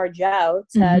mom or Joe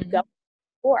to go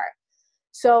for.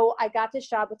 So I got this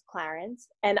job with Clarence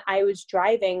and I was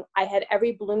driving. I had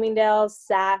every Bloomingdale's,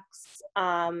 Saks,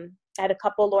 I had a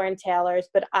couple Lauren Taylors,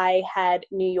 but I had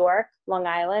New York, Long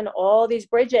Island, all these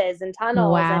bridges and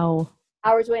tunnels. Wow. And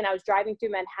hours away, and I was driving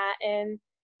through Manhattan.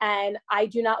 And I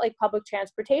do not like public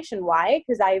transportation. Why?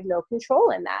 Because I have no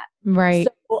control in that. Right.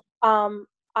 So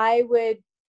I would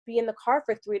be in the car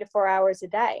for 3 to 4 hours a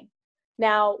day.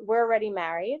 Now, we're already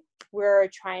married.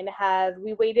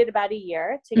 We waited about a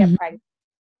year to get pregnant.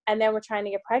 And then we're trying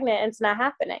to get pregnant and it's not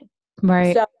happening.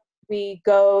 Right. So we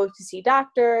go to see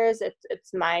doctors.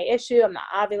 It's my issue. I'm not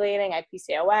ovulating. I have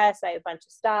PCOS. I have a bunch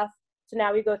of stuff. So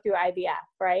now we go through IVF,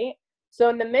 right? So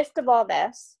in the midst of all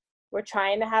this, we're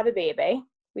trying to have a baby.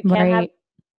 We can't have,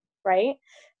 right?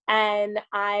 And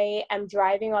I am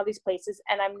driving all these places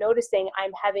and I'm noticing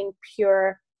I'm having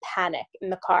pure panic in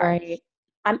the car. Right.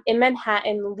 I'm in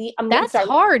Manhattan. That's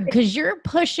hard because you're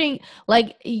pushing,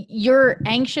 like you're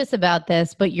anxious about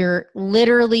this, but you're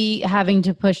literally having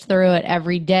to push through it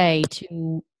every day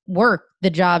to work the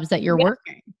jobs that you're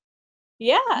working.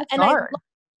 Yeah. That's hard.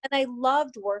 I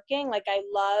loved working. Like I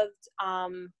loved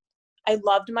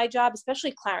my job,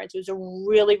 especially Clarence. It was a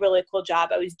really, really cool job.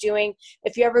 I was doing,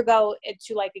 if you ever go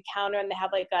to like a counter and they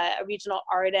have like a regional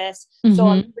artist, so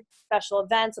I'm doing special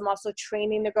events. I'm also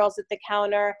training the girls at the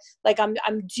counter. Like I'm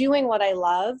doing what I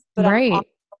love, but I also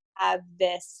have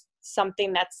this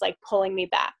something that's like pulling me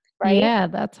back, right? Yeah,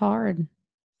 that's hard.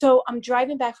 So I'm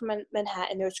driving back from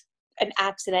Manhattan. There's an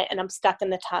accident and I'm stuck in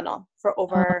the tunnel for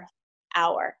over an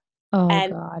hour. Oh,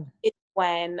 and God. It's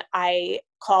when I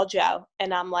call Joe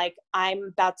and I'm like, I'm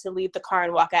about to leave the car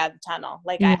and walk out of the tunnel.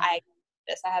 Like I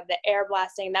have the air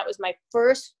blasting. That was my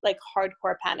first like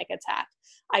hardcore panic attack.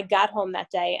 I got home that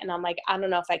day and I'm like, I don't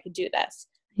know if I could do this.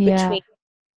 Between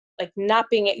like not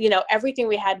being, everything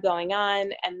we had going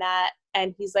on and that,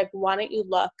 and he's like, why don't you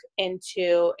look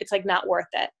into, it's like not worth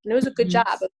it. And it was a good job.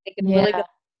 It was like really good.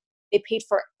 They paid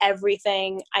for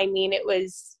everything. I mean, it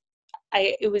was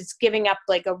giving up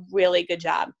like a really good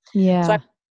job. Yeah. So I'm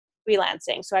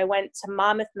freelancing. So I went to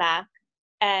Monmouth Mac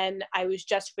and I was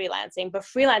just freelancing, but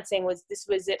freelancing was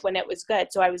it when it was good.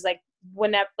 So I was like,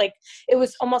 it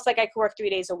was almost like I could work 3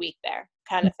 days a week there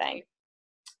kind of thing.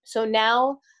 So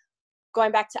now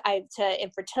going back to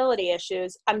infertility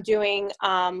issues, I'm doing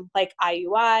like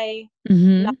IUI,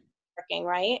 not working,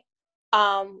 right?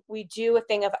 We do a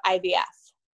thing of IVF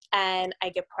and I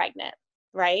get pregnant,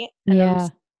 right? And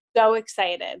I'm so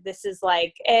excited. This is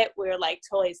like it. We're like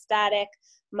totally ecstatic.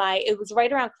 It was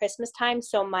right around Christmas time.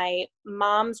 So my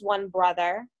mom's one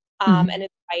brother and his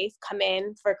wife come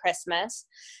in for Christmas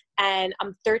and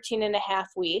I'm 13 and a half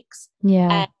weeks.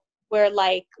 Yeah. And we're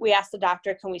like, we asked the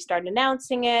doctor, can we start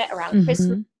announcing it around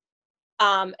Christmas?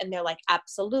 And they're like,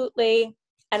 absolutely.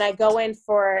 And I go in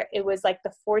it was like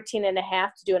the 14 and a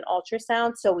half to do an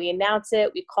ultrasound. So we announce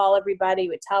it, we call everybody,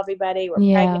 we tell everybody we're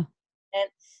pregnant.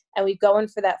 And we go in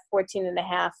for that 14 and a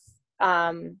half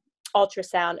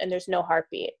ultrasound and there's no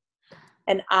heartbeat.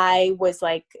 And I was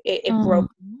like, it Oh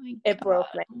broke, my it broke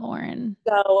God, me. Lauren.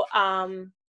 So,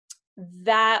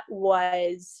 that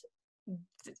was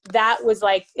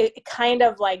like, it kind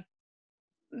of like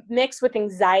mixed with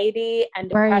anxiety and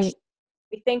depression. Right.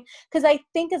 Everything, because I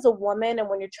think as a woman, and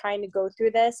when you're trying to go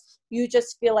through this, you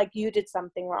just feel like you did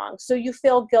something wrong. So you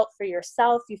feel guilt for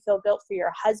yourself, you feel guilt for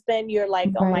your husband. You're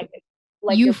like, oh my, Right.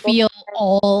 like You you're both feel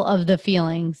all of the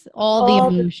feelings, all the all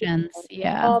the emotions. feelings,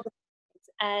 Yeah. all the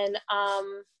and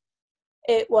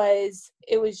it was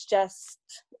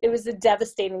a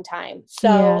devastating time. So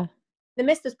Yeah. the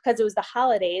midst is because it was the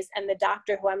holidays, and the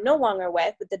doctor who I'm no longer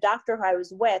with, but the doctor who I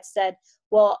was with said,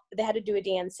 well, they had to do a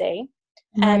DNC,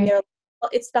 and Right. they're, well,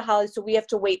 it's the holidays, so we have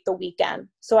to wait the weekend.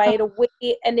 So I Oh, had to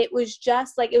wait, and it was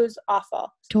just like, it was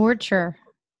awful. torture.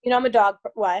 I'm a dog.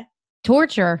 What?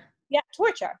 Torture. Yeah,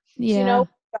 torture. So, Yeah.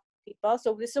 people.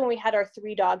 So this is when we had our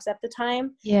 3 dogs at the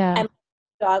time, Yeah. and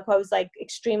my dog, who I was like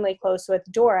extremely close with,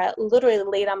 Dora, literally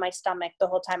laid on my stomach the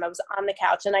whole time. I was on the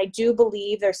couch, and I do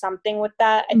believe there's something with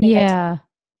that. I think Yeah.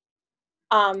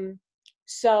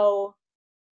 so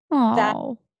that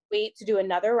Oh. wait to do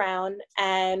another round,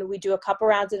 and we do a couple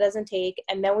rounds it doesn't take,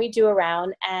 and then we do a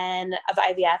round and of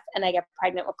IVF, and I get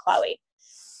pregnant with Chloe.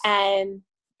 And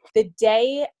the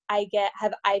day I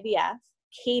have IVF,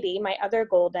 Katie, my other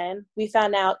golden, we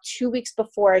found out 2 weeks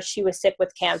before she was sick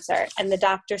with cancer, and the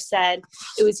doctor said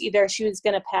it was either she was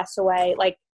going to pass away,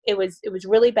 like it was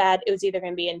really bad. It was either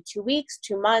going to be in 2 weeks,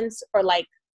 2 months, or like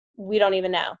we don't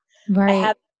even know.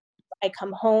 Right. I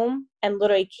come home and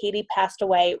literally Katie passed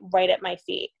away right at my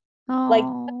feet. Like,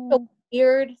 that's a Oh.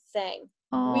 weird thing,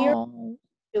 weird Oh.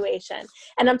 situation.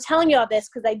 And I'm telling you all this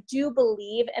because I do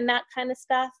believe in that kind of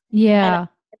stuff. And Yeah.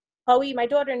 Chloe, my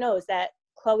daughter, knows that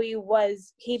Katie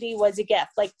was a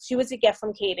gift. Like, she was a gift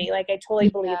from Katie. Like, I totally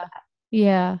believe Yeah. that.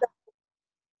 Yeah.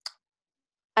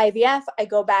 IVF,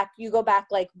 you go back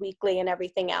like weekly and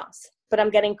everything else. But I'm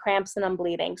getting cramps and I'm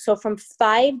bleeding. So from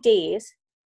 5 days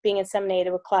being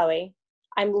inseminated with Chloe,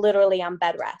 I'm literally on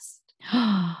bed rest.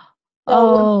 So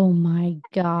Oh my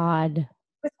God.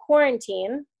 with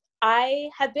quarantine,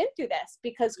 I have been through this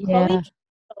because Chloe Yeah. came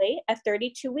early at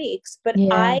 32 weeks, but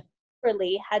Yeah. I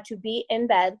literally had to be in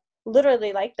bed,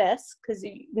 literally like this, because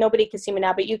nobody could see me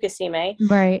now, but you could see me,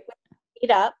 Right. feet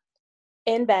up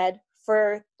in bed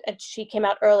and she came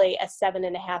out early at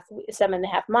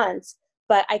 7.5 months,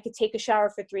 but I could take a shower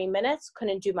for 3 minutes,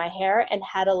 couldn't do my hair, and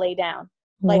had to lay down,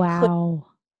 like couldn't Wow.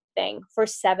 thing for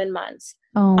 7 months.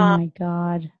 Oh my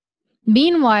God.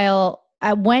 Meanwhile,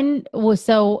 how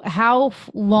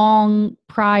long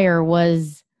prior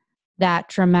was that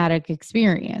traumatic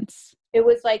experience? It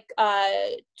was like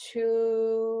 3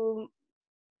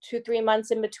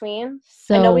 months in between.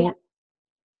 I know So,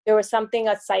 there was something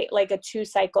like a 2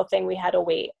 cycle thing we had to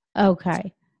wait.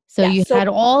 okay. So Yeah, you so had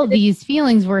all these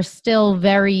feelings were still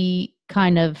very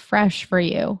kind of fresh for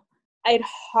you. I had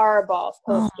horrible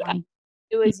Oh post. my.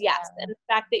 It was, yes, Yeah. and the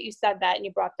fact that you said that and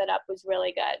you brought that up was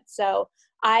really good. So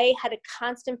I had a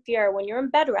constant fear when you're in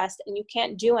bed rest and you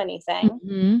can't do anything.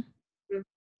 Mhm.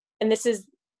 And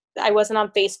I wasn't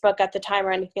on Facebook at the time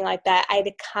or anything like that. I had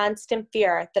a constant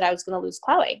fear that I was going to lose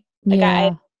Chloe. Like I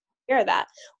had Yeah. fear of that.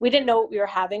 We didn't know what we were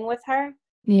having with her.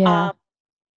 Yeah.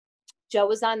 Joe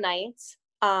was on nights.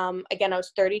 Again, I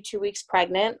was 32 weeks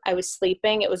pregnant. I was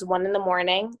sleeping. It was 1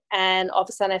 a.m. And all of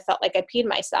a sudden I felt like I peed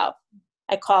myself.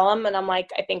 I call him and I'm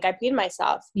like, I think I peed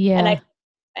myself. And Yeah.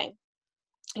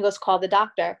 he goes, call the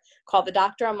doctor. Call the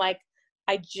doctor. I'm like,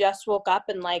 I just woke up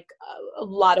in like a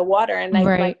lot of water and I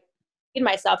like Right. peed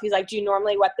myself. He's like, do you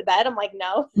normally wet the bed? I'm like,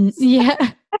 no. Yeah.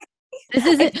 This I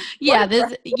isn't, yeah,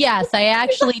 yes, I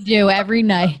actually do every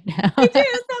night now. I do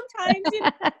sometimes,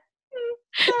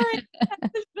 sorry, I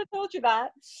should have told you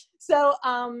that. So,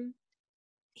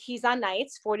 he's on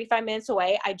nights, 45 minutes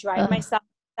away. I drive Ugh. myself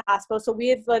to the hospital. So we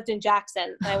have lived in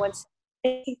Jackson, and I went.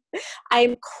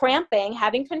 I'm cramping,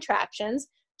 having contractions,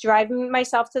 driving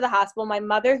myself to the hospital. My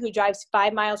mother, who drives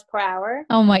 5 miles per hour,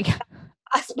 Oh my God.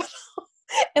 hospital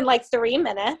in like 3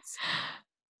 minutes.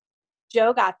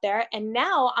 Joe got there, and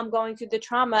now I'm going through the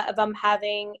trauma of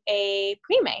having a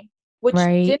preemie, which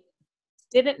Right.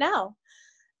 didn't know.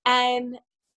 And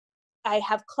I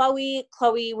have Chloe.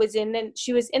 Chloe was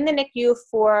she was in the NICU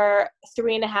for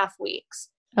 3.5 weeks.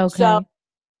 So Okay.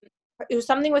 it was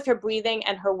something with her breathing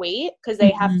and her weight because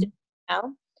they have to,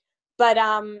 Mhm. But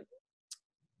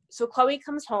so Chloe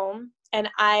comes home and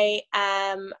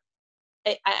I'm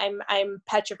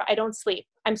petrified. I don't sleep.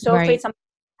 I'm so afraid Right. something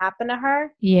will happen to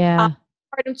her. Yeah.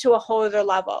 Postpartum to a whole other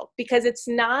level because it's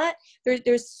not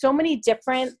there's so many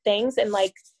different things, and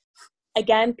like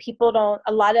again, people don't,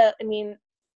 a lot of, I mean,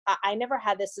 I never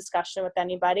had this discussion with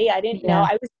anybody. I didn't know.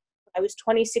 Yeah. I was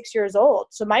 26 years old,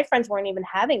 so my friends weren't even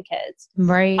having kids.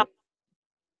 Right.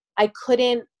 I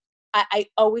couldn't. I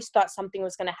always thought something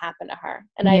was going to happen to her,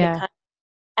 and Yeah.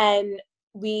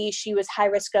 she was high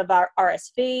risk of our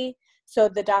RSV. So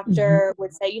the doctor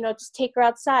would say, just take her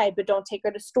outside, but don't take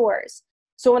her to stores.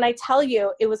 So when I tell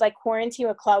you, it was like quarantine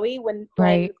with Chloe. When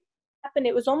Right. it happened,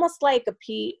 it was almost like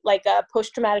a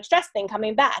post traumatic stress thing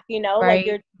coming back. Like Right.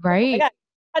 you're, oh my Right. God,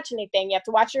 touch anything. You have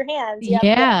to wash your hands. You have to,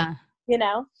 Yeah. you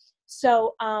know.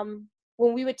 So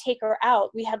when we would take her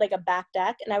out, we had like a back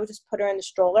deck, and I would just put her in the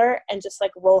stroller and just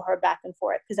like roll her back and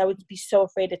forth because I would be so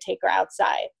afraid to take her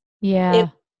outside. Yeah.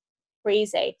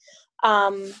 Crazy.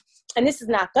 And this is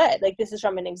not good. Like, this is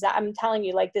from an I'm telling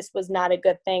you, like, this was not a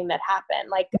good thing that happened.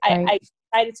 Like, Right. I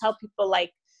try to tell people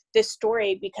like this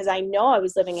story because I know I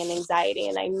was living in anxiety,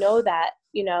 and I know that,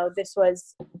 this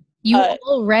was You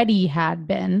already had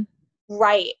been.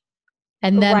 right.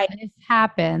 And then Right. this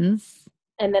happens.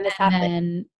 And then this And happened.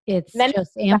 then it's Then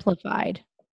just amplified.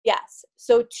 yes.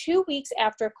 So 2 weeks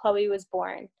after Chloe was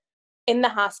born, in the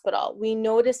hospital, we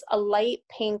noticed a light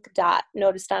pink dot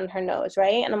noticed on her nose,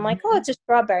 right? And I'm like, oh, it's a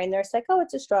strawberry. And they're like, oh,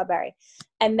 it's a strawberry.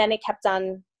 And then it kept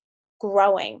on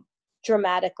growing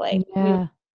dramatically. Yeah.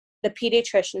 The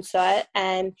pediatrician saw it,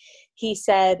 and he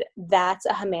said, that's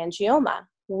a hemangioma.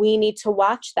 We need to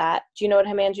watch that. Do you know what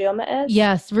hemangioma is?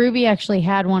 Yes. Ruby actually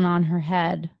had one on her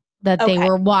head that they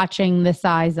were watching the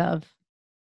size of.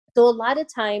 So a lot of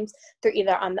times they're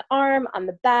either on the arm, on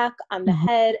the back, on the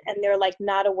head, and they're like,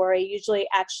 not a worry. Usually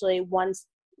actually once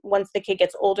the kid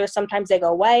gets older, sometimes they go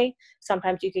away.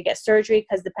 Sometimes you could get surgery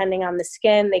because depending on the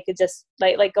skin, they could just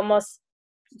like almost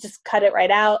just cut it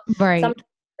right out. Right. Sometimes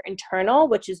they're internal,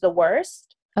 which is the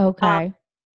worst. Okay.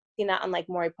 Not unlike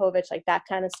Maury Povich, like that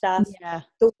kind of stuff. Yeah.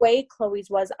 The way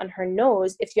Chloe's was on her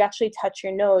nose, if you actually touch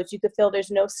your nose, you could feel there's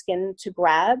no skin to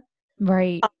grab.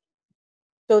 Right.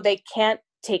 So they can't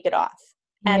take it off.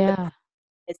 And Yeah.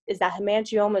 is that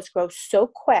hemangiomas grow so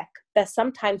quick that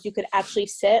sometimes you could actually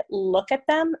sit, look at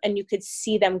them, and you could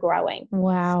see them growing.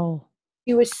 Wow.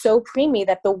 She was so preemie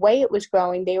that the way it was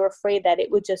growing, they were afraid that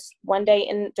it would just one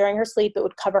day during her sleep, it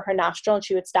would cover her nostril and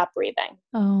she would stop breathing.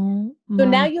 Oh So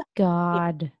now my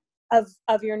God.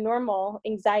 Of your normal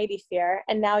anxiety fear,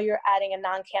 and now you're adding a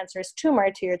non-cancerous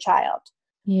tumor to your child.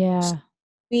 Yeah. So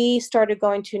we started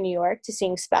going to New York to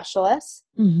seeing specialists,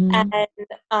 and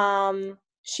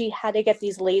she had to get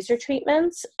these laser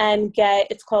treatments and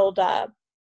it's called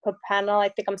propanol. I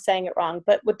think I'm saying it wrong,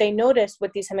 but what they noticed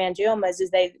with these hemangiomas is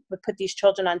they would put these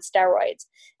children on steroids,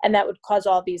 and that would cause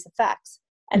all these effects.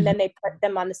 And then they put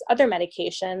them on this other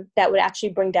medication that would actually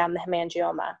bring down the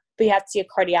hemangioma. But you have to see a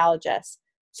cardiologist.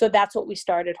 So that's what we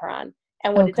started her on.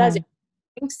 And what it does, it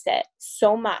shrinks it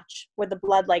so much with the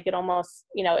blood, like it almost,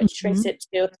 it shrinks it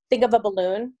to, think of a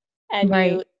balloon, and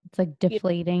it's like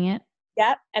deflating it.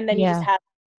 Yep. And then you just have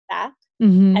that.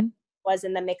 And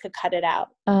then they could cut it out.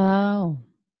 Oh.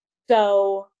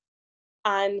 So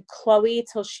on Chloe,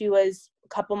 till she was a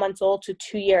couple months old to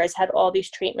 2 years, had all these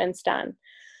treatments done.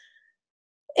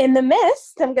 In the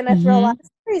midst, I'm going to throw a lot of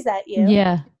stories at you.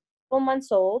 Yeah. 4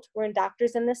 months old. We're in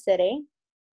Doctors in the City.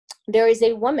 There is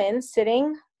a woman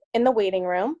sitting in the waiting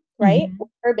room, right? With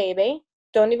her baby.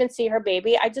 Don't even see her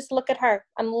baby. I just look at her.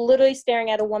 I'm literally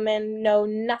staring at a woman, know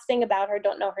nothing about her,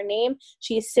 don't know her name.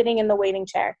 She is sitting in the waiting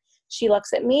chair. She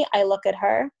looks at me. I look at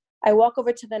her. I walk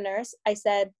over to the nurse. I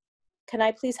said, can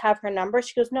I please have her number?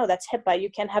 She goes, no, that's HIPAA. You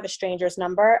can't have a stranger's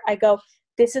number. I go,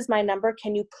 this is my number.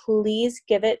 Can you please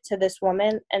give it to this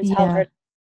woman and tell her?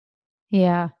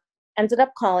 Yeah. Ended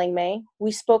up calling me.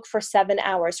 We spoke for 7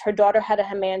 hours. Her daughter had a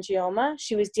hemangioma.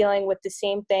 She was dealing with the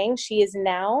same thing. She is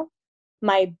now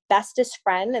my bestest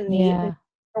friend in the entire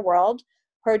world.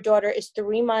 Her daughter is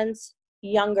 3 months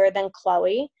younger than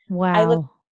Chloe. Wow.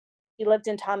 She lived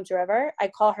in Toms River. I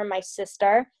call her my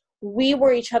sister. We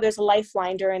were each other's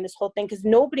lifeline during this whole thing because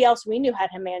nobody else we knew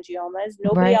had hemangiomas.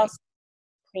 Nobody else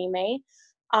preemie.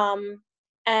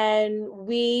 And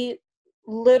we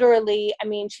literally, I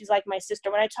mean, she's like my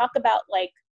sister. When I talk about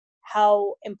like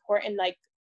how important like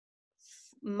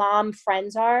mom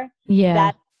friends are,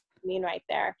 that's what I mean right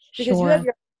there. Because you have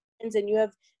your friends and you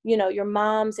have, your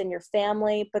moms and your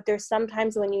family, but there's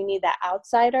sometimes when you need that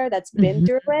outsider that's been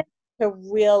through it to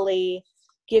really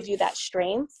give you that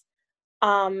strength.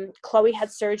 Chloe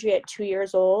had surgery at 2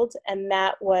 years old, and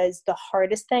that was the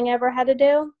hardest thing I ever had to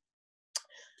do.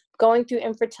 Going through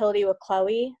infertility with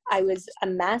Chloe, I was a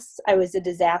mess. I was a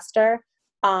disaster.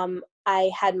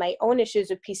 I had my own issues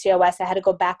with PCOS. I had to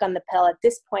go back on the pill. At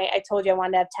this point, I told you I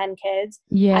wanted to have 10 kids.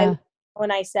 Yeah.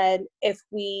 When I said, if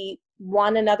we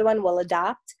want another one, we'll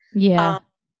adopt. Yeah.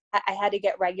 I had to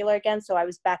get regular again. So I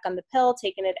was back on the pill,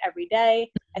 taking it every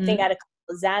day. I think I had a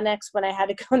couple of Xanax when I had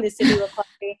to go in the city with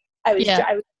Chloe. I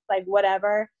was like,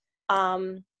 whatever.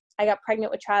 I got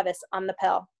pregnant with Travis on the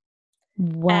pill.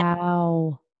 Wow.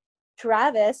 And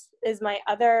Travis is my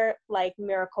other like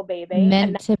miracle baby.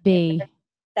 Meant to be.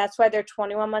 That's why they're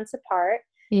 21 months apart.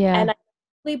 Yeah. And I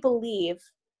really believe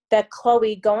that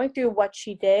Chloe going through what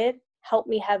she did helped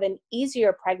me have an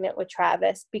easier pregnant with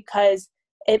Travis, because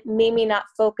it made me not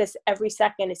focus every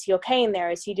second. Is he okay in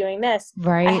there? Is he doing this?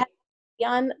 Right. I had to be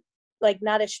on like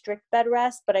not a strict bed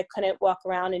rest, but I couldn't walk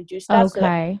around and do stuff.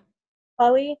 Okay. So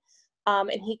Chloe,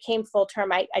 and he came full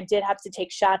term. I did have to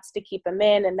take shots to keep him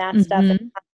in and that stuff,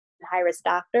 and high risk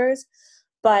doctors.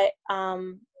 But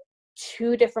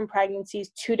 2 different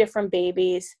pregnancies, 2 different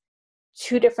babies,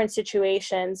 2 different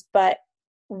situations. But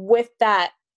with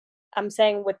that, I'm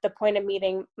saying with the point of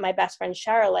meeting my best friend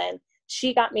Sherilyn,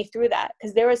 she got me through that,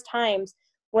 because there was times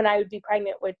when I would be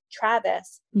pregnant with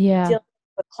Travis, dealing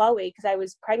with Chloe, because I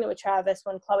was pregnant with Travis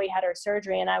when Chloe had her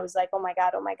surgery, and I was like, oh my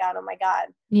God, oh my God, oh my God.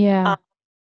 Yeah.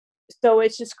 So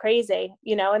it's just crazy,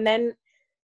 and then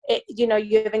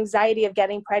you have anxiety of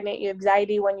getting pregnant, you have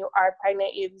anxiety when you are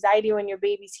pregnant, you have anxiety when your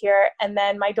baby's here. And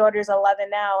then my daughter's 11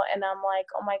 now, and I'm like,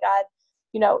 oh my God,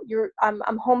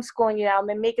 I'm homeschooling you now.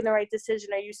 I'm making the right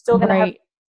decision. Are you still going to have,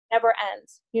 never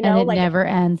ends, And it like, never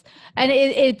ends. And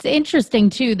it's interesting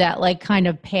too, that like kind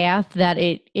of path that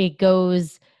it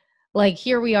goes, like,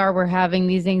 here we are, we're having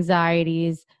these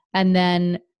anxieties, and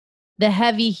then the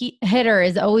heavy hitter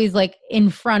is always like in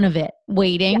front of it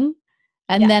waiting.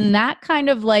 Yeah. And then that kind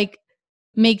of like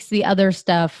makes the other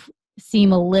stuff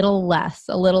seem a little less.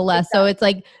 Exactly. So it's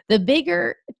like the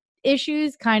bigger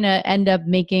issues kind of end up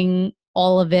making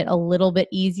all of it a little bit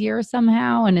easier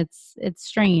somehow. And it's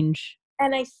strange.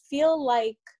 And I feel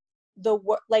like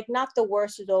not the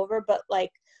worst is over, but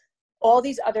like all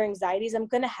these other anxieties, I'm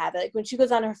going to have it. Like when she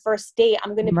goes on her first date,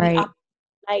 I'm going to be up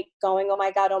night going, oh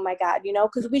my God,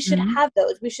 because we should have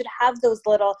those. We should have those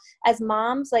little, as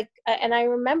moms, like, and I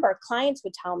remember clients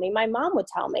would tell me, my mom would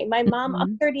tell me, my mom,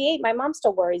 I'm 38, my mom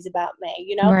still worries about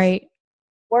me, Right.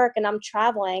 Work, and I'm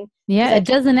traveling. Yeah, it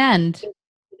doesn't end.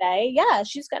 Today. Yeah,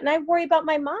 and I worry about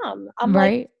my mom. I'm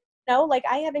like, like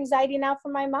I have anxiety now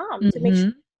for my mom to make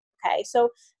sure. Okay. So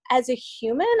as a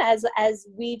human, as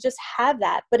we just have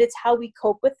that, but it's how we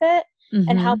cope with it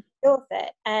and how we deal with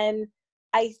it. And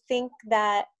I think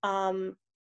that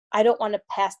I don't want to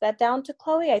pass that down to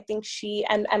Chloe. I think she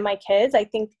and my kids, I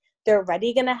think they're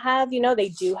already going to have, they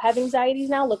do have anxieties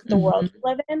now. Look at the world we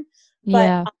live in.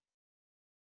 But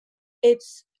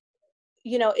it's,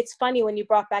 it's funny when you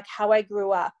brought back how I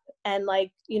grew up and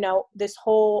like, this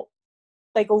whole,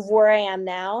 like of where I am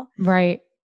now. Right.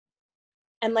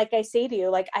 And like I say to you,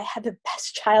 like I had the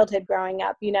best childhood growing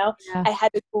up, I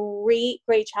had a great,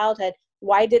 great childhood.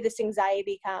 Why did this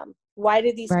anxiety come? Why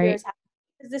did these fears happen?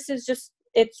 Because this is just,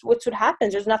 it's what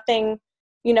happens. There's nothing,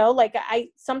 like I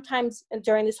sometimes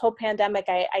during this whole pandemic,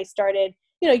 I started,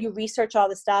 you research all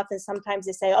the stuff, and sometimes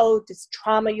they say, oh, this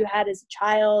trauma you had as a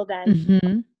child, and I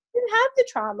didn't have the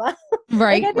trauma.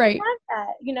 Right. Like, I didn't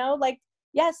have that, like,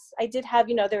 yes, I did have,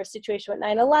 there was a situation with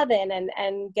 9/11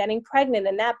 and getting pregnant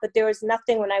and that, but there was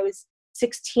nothing when I was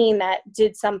 16 that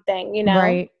did something,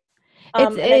 Right.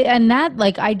 And that,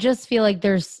 like, I just feel like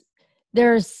there's,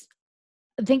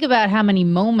 think about how many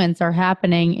moments are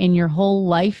happening in your whole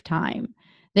lifetime.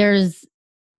 There's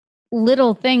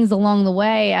little things along the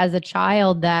way as a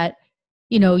child that,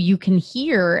 you can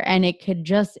hear, and it could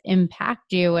just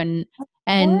impact you and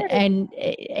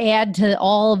add to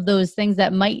all of those things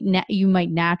that you might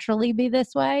naturally be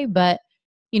this way, but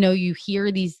you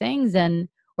hear these things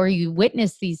or you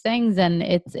witness these things, and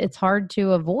it's hard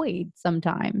to avoid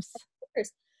sometimes.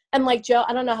 And like Joe,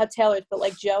 I don't know how Taylor is, but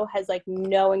like Joe has like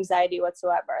no anxiety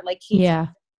whatsoever. Like he's not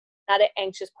an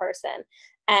anxious person,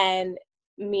 and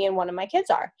me and one of my kids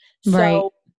are.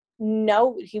 So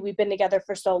we've been together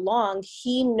for so long.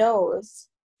 He knows,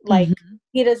 like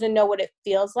he doesn't know what it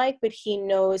feels like, but he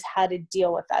knows how to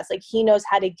deal with us. Like he knows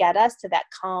how to get us to that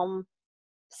calm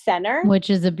center, which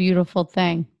is a beautiful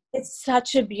thing. It's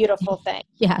such a beautiful thing.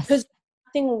 Yes. Because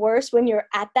nothing worse when you're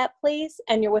at that place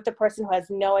and you're with a person who has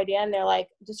no idea, and they're like,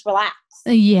 just relax.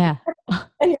 Yeah.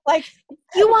 And you're like,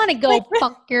 you want to go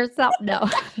fuck yourself? No.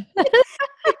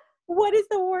 What is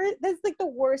the worst? That's like the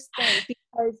worst thing,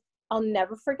 because I'll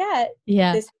never forget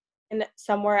this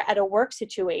somewhere at a work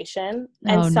situation.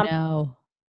 And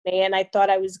and I thought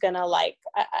I was gonna like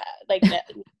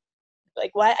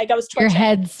what? I was twitching. Your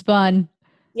head spun.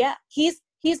 Yeah. He's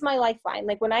my lifeline.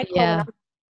 Like when I call when I'm in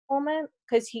a moment,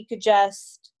 because he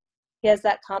has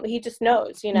that he just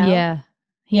knows, Yeah.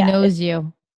 He knows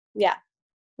you. Yeah.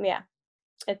 Yeah,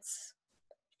 it's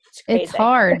It's crazy.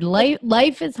 hard.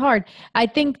 Life is hard. I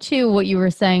think too what you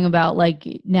were saying about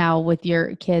like now with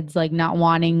your kids like not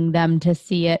wanting them to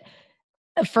see it.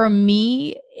 For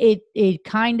me, it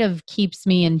kind of keeps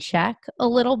me in check a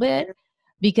little bit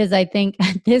because I think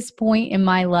at this point in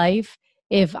my life,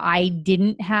 if I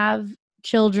didn't have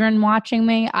children watching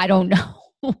me, I don't know.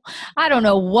 I don't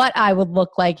know what I would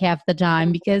look like half the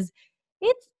time because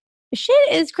it's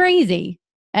shit is crazy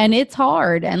and it's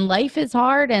hard and life is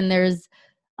hard and there's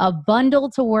a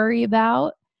bundle to worry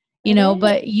about, It is.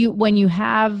 but when you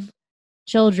have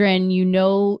children, you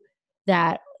know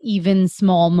that even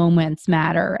small moments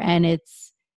matter and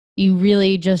you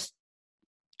really just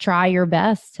try your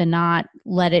best to not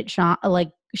let it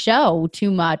show too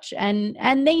much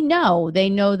and they know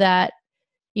that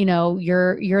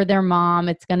you're their mom.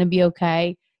 It's going to be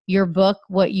okay. Your book,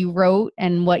 what you wrote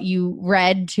and what you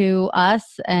read to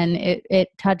us, and it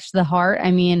touched the heart.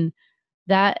 I mean,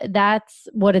 that's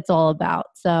what it's all about.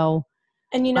 So,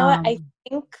 And you know what? I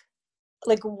think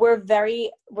like we're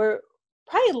probably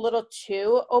a little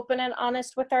too open and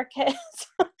honest with our kids.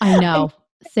 I know.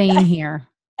 Same here.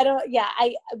 I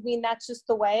mean, that's just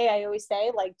the way. I always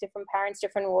say, like, different parents,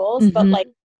 different rules, but Mm-hmm. like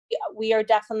we are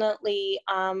definitely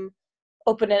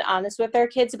open and honest with our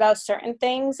kids about certain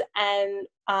things. And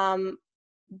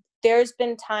there's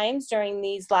been times during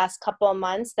these last couple of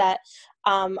months that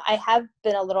I have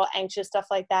been a little anxious, stuff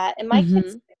like that. And my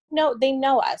kids they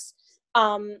know us.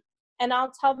 And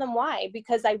I'll tell them why,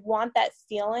 because I want that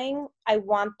feeling. I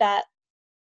want that.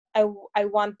 I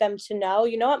want them to know,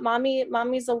 you know what,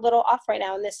 mommy's a little off right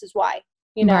now. And this is why,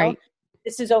 Right.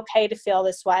 this is okay to feel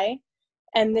this way.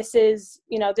 And this is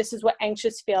what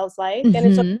anxious feels like. And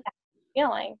it's okay Mm-hmm. to have a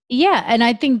feeling. Yeah. And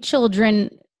I think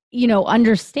children,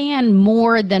 understand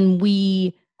more than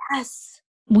Yes.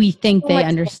 we think So they much.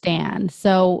 understand.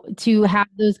 So to have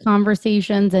those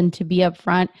conversations and to be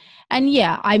upfront, and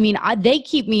yeah, I mean, they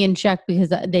keep me in check because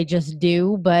they just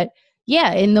do. But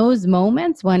yeah, in those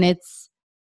moments when it's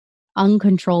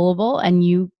uncontrollable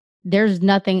and there's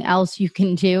nothing else you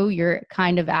can do, you're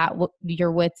kind of at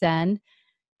your wit's end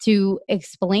to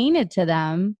explain it to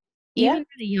them, even Yeah,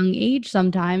 at a young age.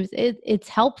 Sometimes it's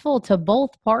helpful to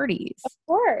both of parties.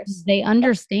 course. They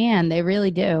understand. They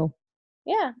really do.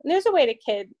 Yeah. And there's a way to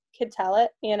kid tell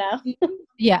it,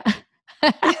 Yeah.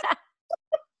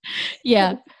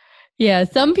 Yeah. Yeah.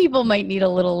 Some people might need a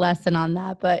little lesson on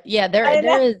that, but yeah, there I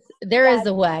there know. is there Yeah. is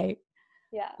a way.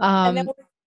 Yeah. And then Um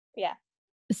yeah.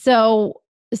 so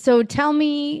so tell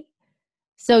me,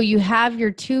 so you have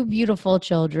your two beautiful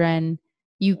children,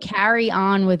 you carry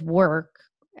on with work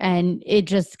and it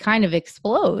just kind of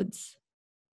explodes.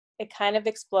 It kind of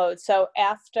explodes. So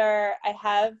after I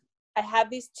have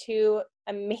these two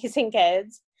amazing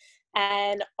kids,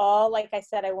 and all, like I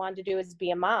said, I wanted to do is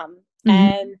be a mom. Mhm.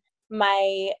 And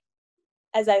my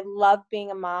as I love being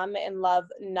a mom and love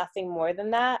nothing more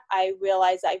than that, I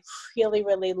realize I really,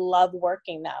 really love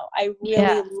working now. I really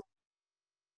Yeah. love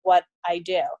what I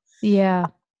do. Yeah.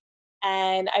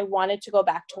 And I wanted to go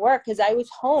back to work because I was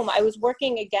home. I was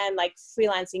working again, like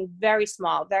freelancing, very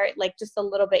small, very like just a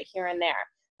little bit here and there.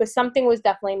 But something was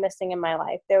definitely missing in my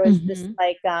life. There was this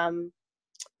Mhm.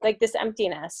 like this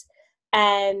emptiness.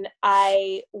 And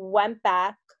I went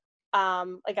back,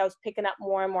 like I was picking up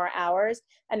more and more hours,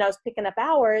 and I was picking up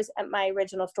hours at my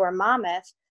original store,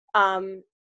 Monmouth, um,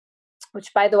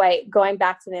 which, by the way, going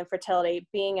back to the infertility,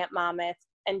 being at Monmouth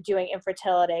and doing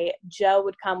infertility, Joe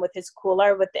would come with his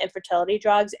cooler with the infertility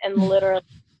drugs and literally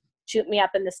shoot me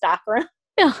up in the stock room.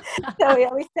 So we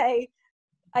always say,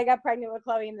 I got pregnant with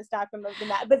Chloe in the stock room of the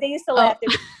night. But they used to Oh, laugh. They'd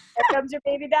be, here comes your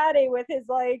baby daddy with his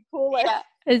like cooler. yeah.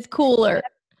 It's cooler.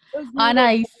 Those On needles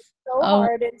ice. were so Oh,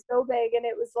 hard and so big, and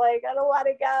it was like, I don't want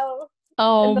to go.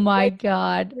 oh And the my like,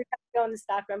 God. we have to go in the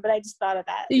stock room. But I just thought of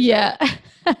that. It was really Yeah.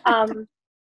 um,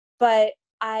 but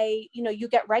you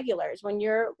get regulars when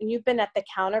you've been at the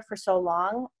counter for so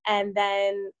long. And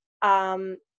then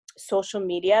social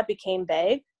media became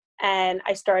big, and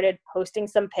I started posting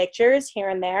some pictures here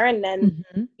and there. And then,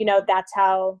 Mhm. that's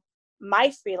how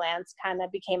my freelance kind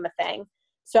of became a thing.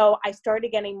 So I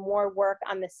started getting more work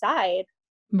on the side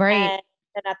Right.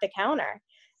 and at the counter.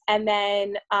 And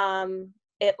then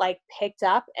it like picked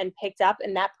up, and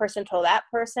that person told that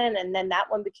person, and then that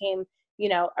one became,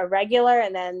 a regular.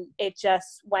 And then it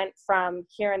just went from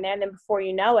here and there. And then before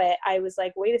you know it, I was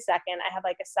like, wait a second, I have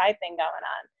like a side thing going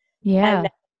on. And Yeah. then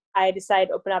I decided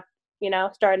to open up,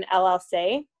 start an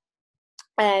LLC.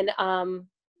 And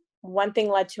one thing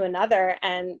led to another.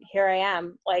 And here I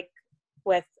am, like,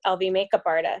 with LV makeup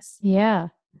artists. Yeah.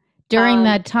 During Um,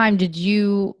 that time, did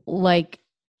you like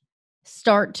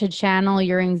start to channel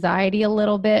your anxiety a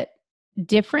little bit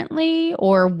differently,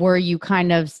 or were you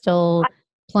kind of still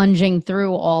plunging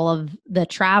through all of the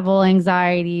travel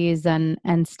anxieties and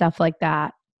stuff like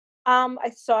that? I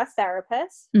saw a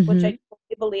therapist, which I Mhm.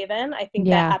 totally believe in. I think that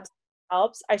Yeah. absolutely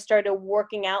helps. I started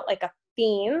working out like a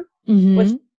fiend, which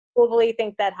Mhm. totally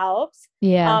think that helps.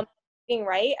 Yeah. Being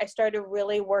right, I started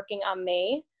really working on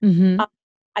me. Mhm. Um,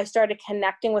 I started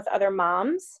connecting with other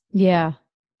moms. Yeah.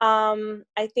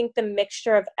 I think the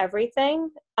mixture of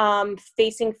everything,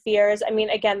 facing fears. I mean,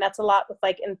 again, that's a lot with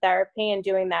like in therapy and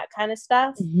doing that kind of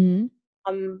stuff. Mhm.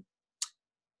 Um,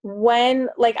 when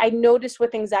like I noticed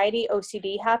with anxiety,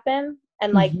 OCD happen,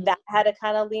 and like Mhm. that had to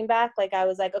kind of lean back. Like I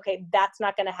was like, okay, that's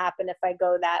not going to happen if I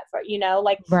go that far.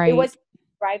 Like it Right. was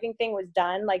driving thing was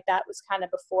done. Like that was kind of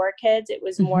before kids. It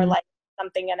was more Mhm. like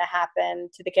something going to happen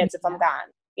to the kids if I'm Yeah.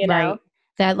 gone. Right.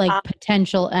 That Um, like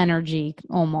potential energy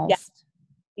yeah, almost.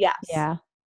 yes. Yeah.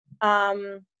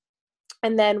 Um,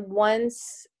 and then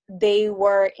once they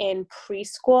were in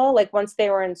preschool, like once they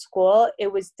were in school,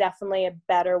 it was definitely a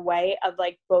better way of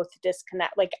like both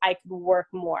disconnect. Like I could work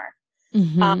more. Um,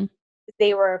 Mhm.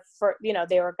 they were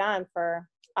they were gone for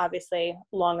obviously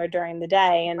longer during the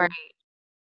day, and Right.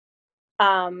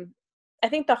 um, I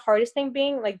think the hardest thing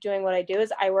being like doing what I do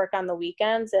is I work on the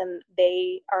weekends and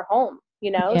they are home. So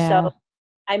Yeah.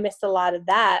 I missed a lot of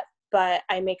that, but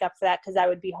I make up for that because I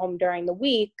would be home during the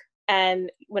week.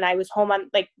 And when I was home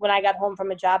when I got home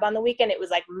from a job on the weekend, it was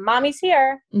like, mommy's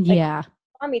here, like Yeah.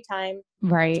 mommy time.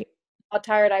 Right. How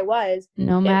tired I was.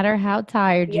 No It, matter how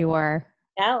tired yeah, you were.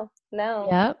 no, no.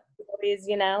 Yep. Always,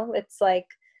 it's like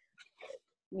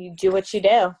you do what you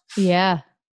do. Yeah.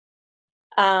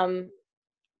 Um,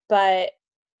 but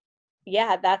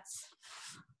yeah,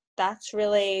 that's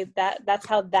really that's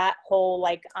how that whole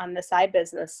like on the side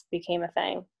business became a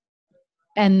thing.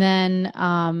 And then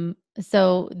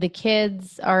so the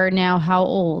kids are now how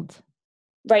old?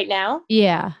 Right now,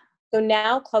 Yeah. so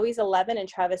now Chloe's 11 and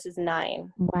Travis is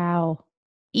 9. Wow.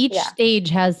 Each Yeah, stage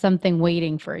has something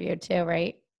waiting for you too,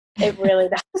 right? it really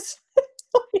does.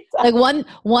 It Like does.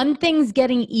 one thing's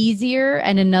getting easier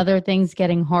and another thing's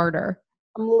getting harder.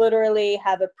 I'm literally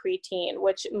have a preteen,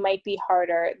 which might be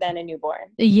harder than a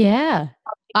newborn. Yeah.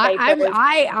 Diapers.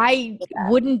 I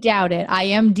wouldn't doubt it. I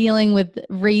am dealing with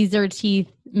razor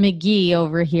teeth McGee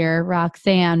over here,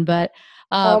 Roxanne, but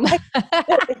Oh um my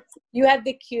goodness. You have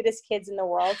the cutest kids in the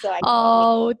world, so I can't even.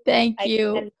 oh, thank I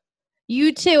you. and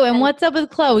You too. And and what's up with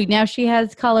Chloe? Now she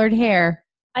has colored hair.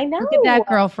 I Look at know that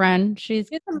girlfriend. She's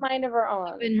she has a mind of her own.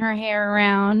 flipping her hair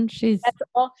around. She's That's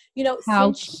all.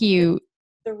 how Since she was cute.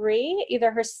 3, either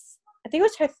I think it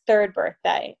was her third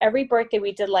birthday. Every birthday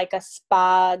we did like a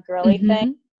spa girly thing.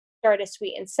 Hmm. Started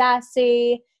sweet and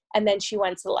sassy, and then she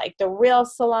went to like the real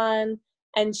salon.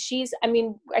 And I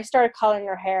mean, I started coloring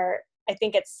her hair, I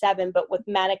think at 7, but with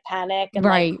manic panic and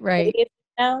like Right, right.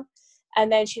 crazy,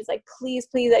 And then she's like, please,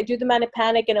 please, I do the manic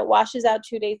panic and it washes out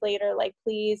 2 days later, like,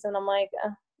 please. And I'm like,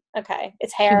 okay,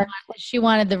 it's She hair. wanted, she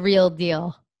wanted the real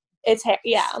deal. It's hair.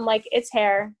 Yeah. I'm like, it's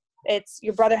hair. It's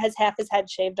your brother has half his head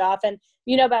shaved off. And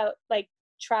about like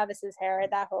Travis's hair,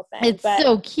 that whole thing. It's But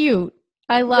so cute.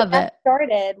 I love that it.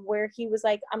 started where he was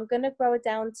like, I'm going to grow it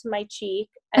down to my cheek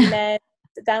and then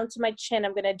down to my chin.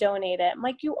 I'm going to donate it. I'm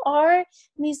like, you are?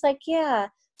 And he's like, yeah.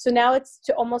 So now it's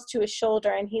almost to his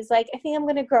shoulder. And he's like, I think I'm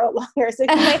going to grow it longer. So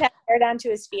he might have hair down to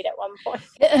his feet at one point.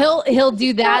 He'll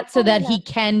do Not that so long that enough. he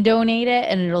can donate it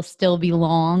and it'll still be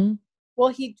long.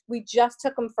 Well, we just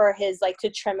took him for his like to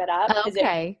trim it up because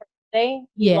Okay. he looked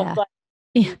Yeah. like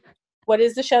Yeah. what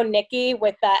is the show Nikki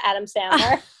with Adam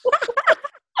Sandler?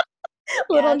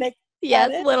 Little Yeah, they got yes,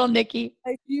 it. little Nikki.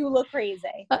 Like, you look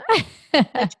crazy.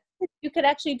 Like you could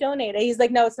actually donate it. He's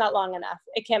like, no, it's not long enough.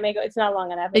 It can't make it. It's not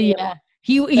long enough. I need it Yeah. more.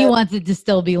 He So wants it to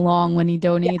still be long when he yeah,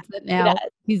 donates it he now. does.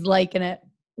 He's liking it.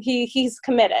 He's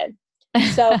committed.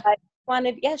 So I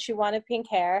she wanted pink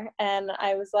hair, and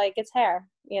I was like, it's hair.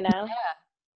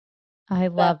 I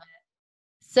But love it.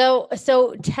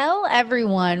 So tell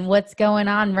everyone what's going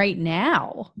on right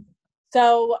now.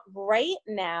 so right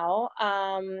now,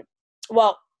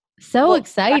 well, So well,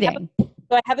 exciting.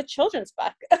 I have a children's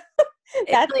book. It's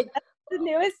that's, like that's the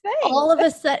newest thing. all of a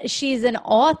sudden she's an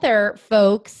author,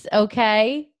 folks.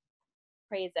 Okay.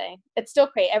 Crazy. It's still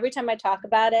crazy. Every time I talk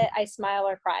about it, I smile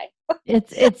or cry.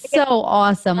 It's so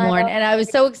awesome, Lauren. Smile. And I was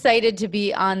so excited to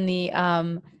be on the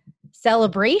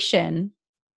celebration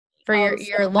for I your was so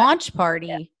your happy. launch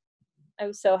party. I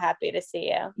was so happy to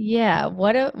see you. Yeah,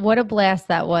 what a blast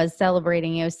that was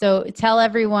celebrating you. So tell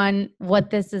everyone what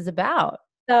this is about.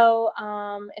 So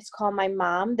it's called My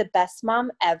Mom, the Best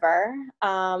Mom Ever.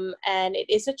 And it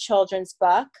is a children's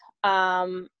book.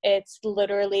 It's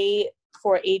literally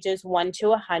for ages 1 to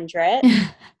 100.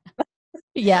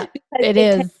 Yeah, Because it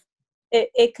is.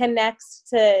 it connects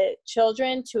to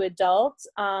children, to adults.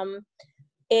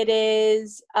 It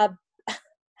is a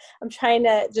I'm trying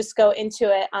to just go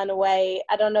into it on a way.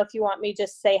 I don't know if you want me to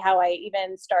just say how I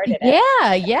even started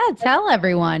it. Yeah, tell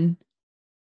everyone.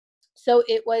 So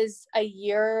it was a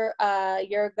year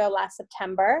ago last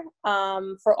September.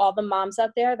 For all the moms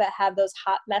out there that have those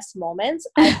hot mess moments,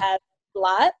 I had a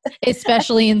lot.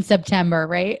 Especially in September,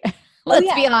 right? Oh Let's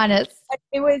yeah. be honest.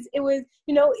 It was,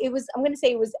 I'm going to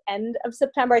say it was end of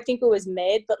September. I think it was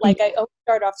mid, but like I always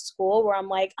start off school where I'm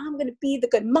like, I'm going to be the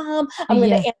good mom. I'm going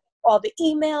to answer all the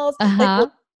emails. Like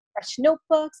we'll fresh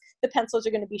notebooks. The pencils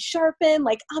are going to be sharpened.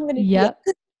 Like I'm going to be a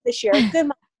good this year, a good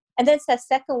mom. And then it's that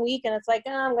second week and it's like,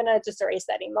 oh, I'm going to just erase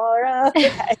that email.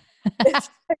 Okay.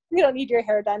 You don't need your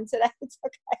hair done today. It's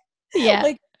okay. Yeah.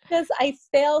 Like, because I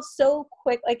fail so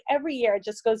quick. Like every year it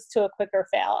just goes to a quicker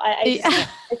fail. I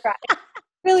try. I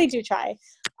really do try.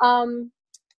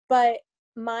 But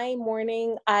my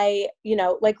morning,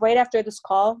 like right after this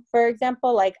call, for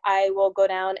example, like I will go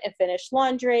down and finish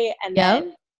laundry and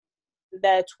then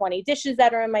the 20 dishes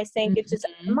that are in my sink. It's just,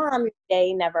 Mom, your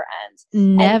day never ends.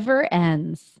 Never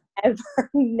ends.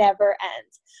 Never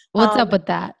ends. What's up with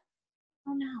that?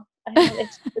 Oh no. I don't,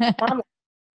 it's mom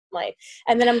life.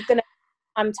 And then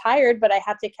I'm tired, but I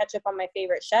have to catch up on my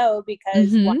favorite show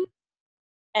because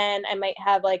and I might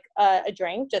have like a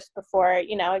drink just before, I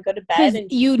go to bed.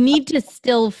 And you need to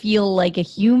still feel like a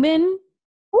human.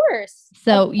 Of course.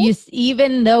 So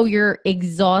even though you're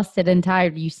exhausted and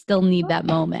tired, you still need that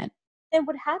moment. And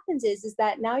what happens is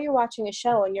that now you're watching a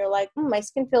show and you're like, my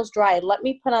skin feels dry. Let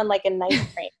me put on like a night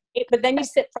cream. But then you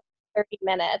sit for 30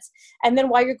 minutes. And then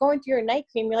while you're going through your night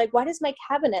cream, you're like, why does my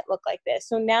cabinet look like this?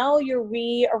 So now you're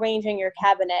rearranging your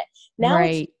cabinet. Now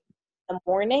it's the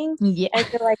morning. Yeah. And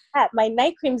you're like, my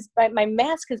night cream's, my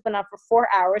mask has been on for 4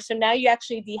 hours. So now you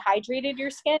actually dehydrated your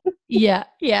skin. Yeah.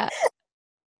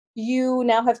 You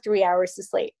now have 3 hours to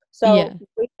sleep. So you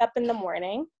wake up in the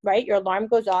morning, right? Your alarm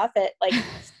goes off at like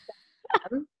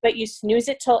 7, but you snooze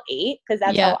it till 8 because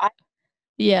that's how I.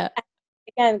 Yeah.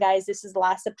 Again, guys, this is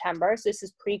last September, so this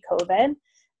is pre-COVID,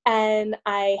 and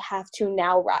I have to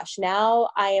now rush. Now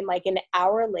I am like an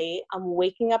hour late. I'm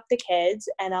waking up the kids,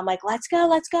 and I'm like, let's go.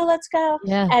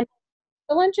 Yeah. And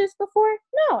the lunches before?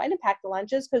 No, I didn't pack the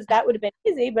lunches because that would have been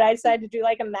easy, but I decided to do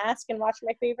like a mask and watch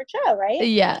my favorite show, right?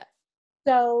 Yeah.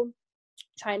 So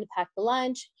trying to pack the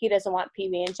lunch. He doesn't want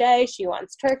PB&J. She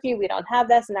wants turkey. We don't have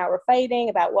that. So now we're fighting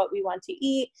about what we want to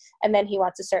eat. And then he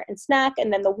wants a certain snack.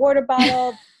 And then the water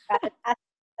bottle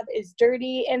is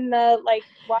dirty in the like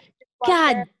water.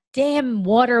 God damn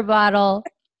water bottle.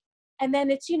 And then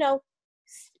it's,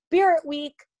 Spirit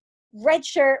Week, red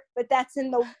shirt, but that's in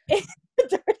the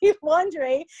dirty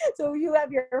laundry. So you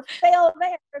have your fail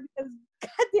there because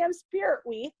goddamn Spirit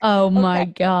Week. Oh my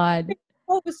God.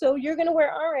 Oh, so you're going to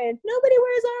wear orange. Nobody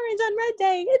wears orange on red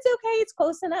day. It's okay. It's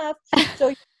close enough. So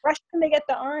you're rushing to get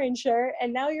the orange shirt,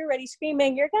 and now you're ready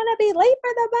screaming, you're going to be late for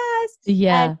the bus.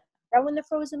 Yeah. And throwing the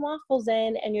frozen waffles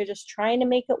in, and you're just trying to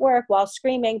make it work while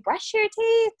screaming, brush your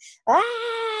teeth.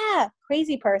 Ah!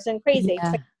 Crazy person. Crazy.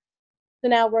 Yeah. So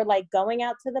now we're like going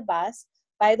out to the bus.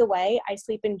 By the way, I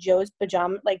sleep in Joe's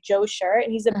pajama, like Joe's shirt,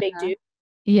 and he's a big dude.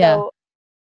 Yeah. So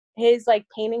his like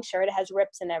painting shirt, it has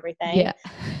rips and everything. Yeah.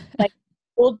 Like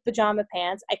old pajama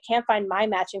pants. I can't find my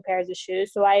matching pairs of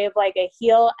shoes. So I have like a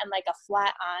heel and like a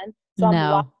flat on.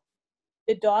 So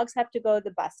the dogs have to go to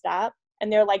the bus stop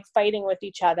and they're like fighting with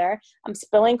each other. I'm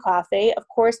spilling coffee. Of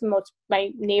course, my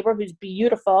neighbor who's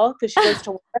beautiful because she goes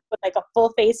to work with like a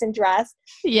full face and dress.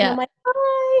 Yeah. And I'm like,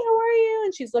 hi, how are you?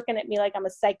 And she's looking at me like I'm a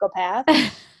psychopath.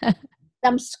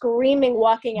 I'm screaming,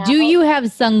 walking out. Do you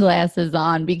have sunglasses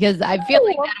on? Because I feel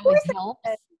like that always helps.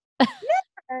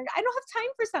 I don't have time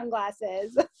for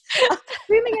sunglasses. I'm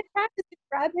screaming at Travis to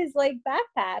grab his like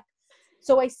backpack.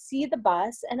 So I see the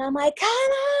bus and I'm like, come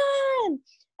on.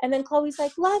 And then Chloe's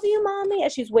like, love you, mommy,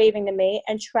 as she's waving to me.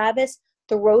 And Travis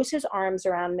throws his arms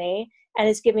around me and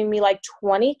is giving me like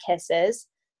 20 kisses.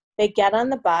 They get on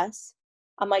the bus.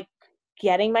 I'm like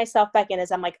getting myself back in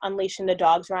as I'm like unleashing the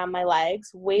dogs around my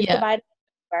legs, wave goodbye to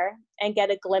her, and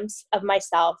get a glimpse of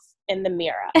myself in the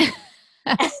mirror.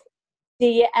 Do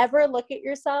you ever look at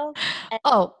yourself?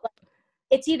 And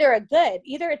it's either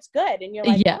it's good and you're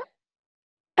like,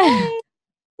 hey.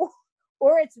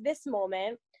 Or it's this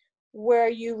moment where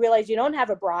you realize you don't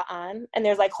have a bra on and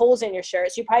there's like holes in your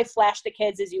shirt. So you probably flashed the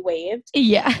kids as you waved.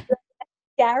 Yeah.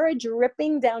 Mascara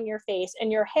dripping down your face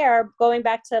and your hair, going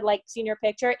back to like senior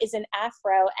picture, is an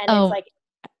afro and it's like,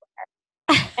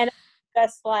 and it's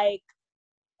just like,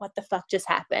 what the fuck just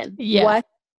happened? Yeah. What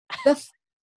the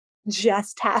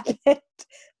just happened?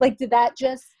 Like, that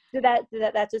just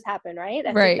happen, right?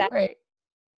 That's Right, exactly. right.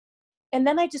 And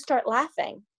then I just start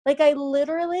laughing. Like, I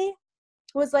literally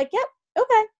was like, yep,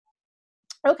 okay.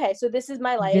 Okay, so this is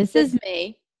my life. This is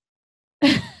me.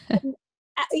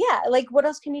 Yeah, like, what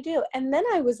else can you do? And then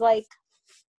I was like,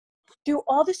 through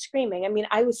all the screaming, I mean,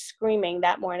 I was screaming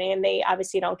that morning, and they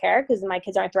obviously don't care because my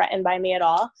kids aren't threatened by me at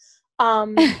all.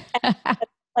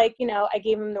 Like, I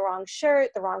gave them the wrong shirt,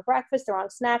 the wrong breakfast, the wrong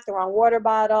snack, the wrong water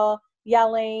bottle,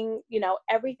 yelling,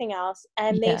 everything else.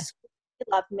 And they Yeah.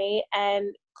 loved me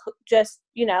and just,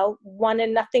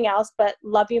 wanted nothing else but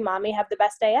love you, mommy. Have the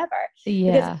best day ever.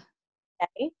 Because Yeah.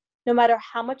 no matter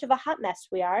how much of a hot mess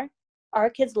we are, our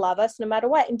kids love us no matter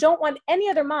what and don't want any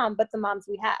other mom but the moms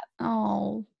we have.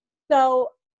 Oh. So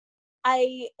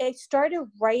I started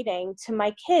writing to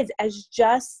my kids as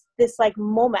just this like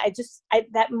moment.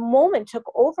 That moment took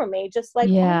over me, just like,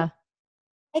 Yeah.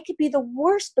 oh, I could be the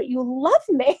worst, but you love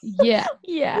me. Yeah.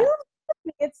 Yeah. You love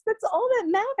me. That's all that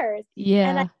matters.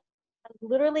 And I Yeah.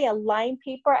 literally a line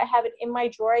paper. I have it in my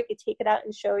drawer. I could take it out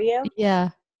and show you. Yeah.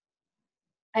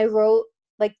 I wrote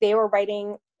like they were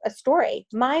writing a story.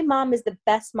 My mom is the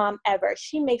best mom ever.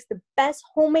 She makes the best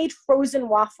homemade frozen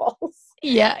waffles.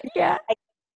 Yeah. Yeah.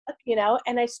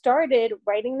 And I started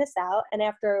writing this out. And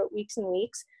after weeks and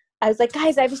weeks, I was like,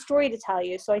 guys, I have a story to tell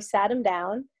you. So I sat them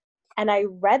down and I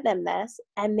read them this,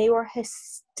 and they were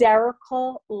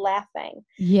hysterical laughing.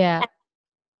 Yeah. And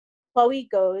Chloe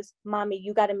goes, Mommy,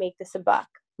 you got to make this a book.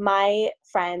 My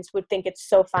friends would think it's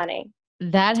so funny.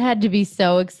 That had to be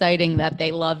so exciting that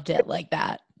they loved it like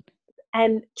that.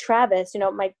 And Travis,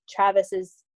 Travis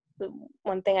is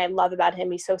one thing I love about him.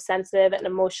 He's so sensitive and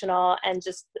emotional and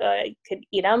just could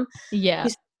eat him. Yeah.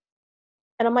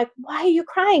 And I'm like, why are you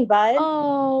crying, bud?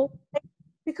 Oh.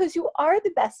 Because you are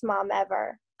the best mom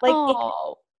ever. Like,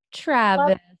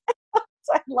 Travis.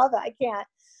 So I love it. I can't.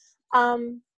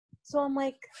 So I'm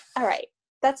like, all right,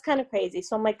 that's kind of crazy.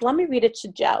 So I'm like, let me read it to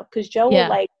Joe, because Joe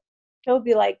will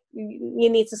be like, you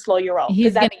need to slow your roll.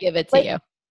 He's going to give it to you.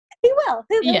 He will.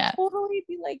 He'll Yeah. totally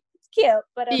be like, it's cute,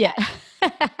 but okay. Yeah.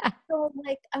 So I'm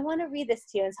like, I want to read this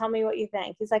to you and tell me what you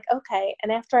think. He's like, okay.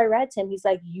 And after I read to him, he's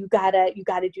like, you gotta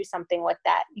do something with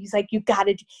that. He's like,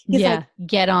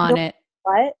 Get on it.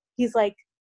 What? He's like,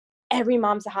 every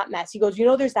mom's a hot mess. He goes,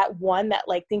 there's that one that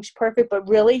like thinks she's perfect, but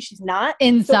really she's not.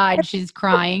 Inside, she's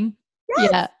crying. Yes.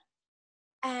 Yeah.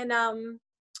 And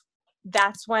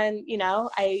that's when,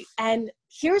 and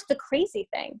here's the crazy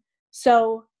thing.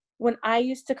 So when I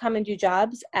used to come and do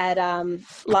jobs at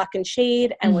Lock and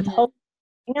Shade and with Hope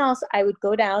and everything else, I would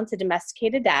go down to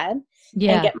Domesticated Dad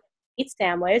and get my meat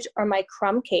sandwich or my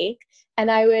crumb cake, and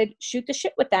I would shoot the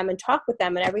shit with them and talk with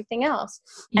them and everything else.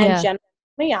 And Jenna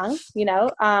Young,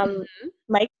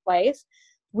 Mike's wife,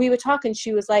 we would talk, and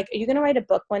she was like, are you going to write a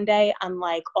book one day on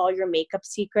like all your makeup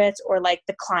secrets or like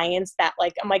the clients that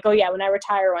like, I'm like, oh yeah, when I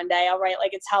retire one day, I'll write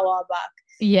like It's Hell All Buck.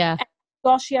 Yeah. And that's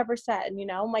all she ever said,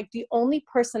 I'm like, the only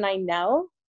person I know,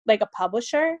 like a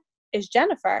publisher, is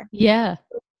Jennifer. Yeah.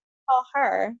 Call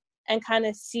her and kind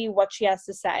of see what she has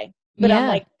to say. But I'm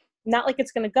like, not like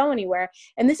it's going to go anywhere.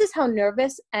 And this is how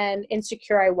nervous and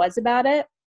insecure I was about it,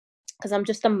 because I'm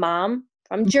just a mom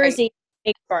from Jersey,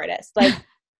 makeup artist. Like,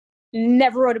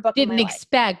 never wrote a book. Didn't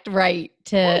expect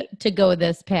to go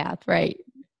this path, right?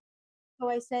 So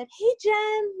I said, hey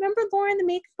Jen, remember Lauren the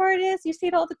makeup artist? You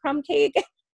stayed all the crumb cake.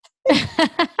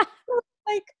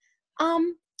 Like,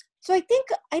 so I think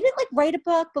I didn't like write a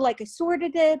book, but like I sort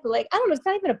of did. But like, I don't know, it's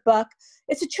not even a book.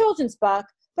 It's a children's book.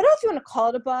 But I don't know if you want to call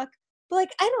it a book. But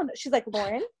like, I don't know. She's like,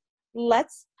 Lauren,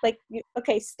 let's like,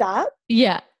 okay, stop.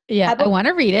 Yeah. Yeah. I want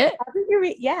to read it.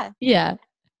 Yeah. Yeah.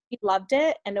 He loved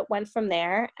it, and it went from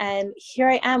there. And here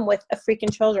I am with a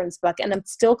freaking children's book, and I'm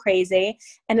still crazy.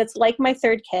 And it's like my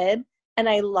third kid, and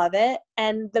I love it.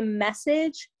 And the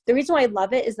reason why I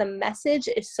love it is the message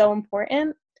is so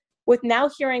important. With now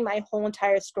hearing my whole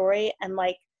entire story and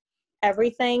like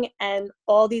everything and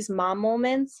all these mom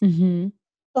moments,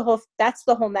 that's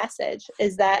the whole message,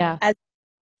 is that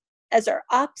as our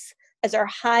ups, as our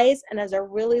highs, and as our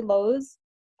really lows,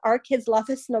 our kids love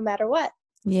us no matter what.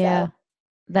 Yeah. So,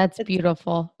 that's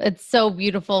beautiful. It's so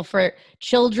beautiful for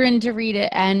children to read it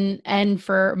and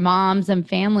for moms and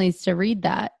families to read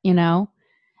that, And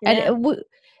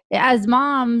as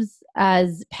moms,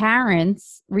 as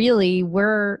parents, really,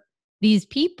 we're these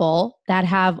people that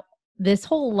have this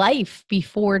whole life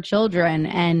before children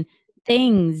and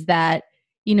things that,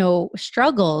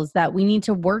 struggles that we need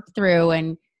to work through.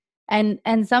 And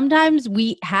sometimes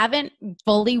we haven't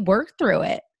fully worked through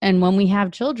it. And when we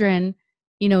have children,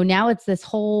 now it's this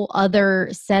whole other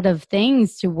set of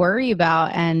things to worry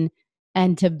about. And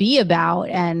and to be about,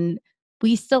 and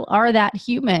we still are that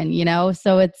human,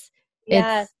 so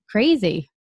Yeah, it's crazy. It's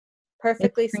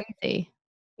perfectly said. crazy.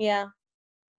 Yeah.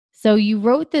 So you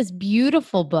wrote this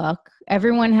beautiful book.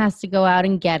 Everyone has to go out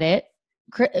and get it.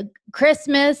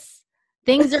 Christmas,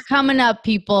 things are coming up,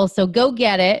 people. So go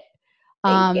get it.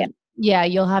 Thank you. Yeah,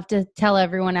 you'll have to tell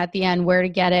everyone at the end where to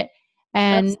get it.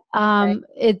 And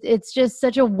Absolutely. it's just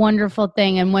such a wonderful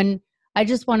thing. And I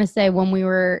just want to say, when we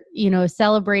were,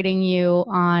 celebrating you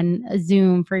on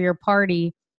Zoom for your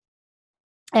party,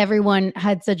 everyone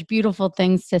had such beautiful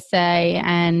things to say,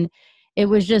 and it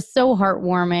was just so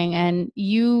heartwarming, and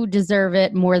you deserve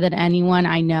it more than anyone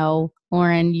I know.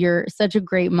 Lauren, you're such a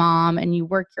great mom, and you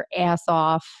work your ass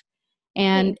off,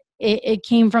 and it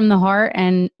came from the heart,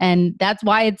 and that's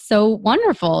why it's so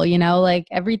wonderful. Like,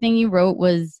 everything you wrote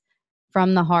was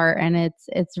from the heart, and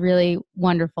it's really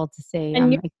wonderful to see.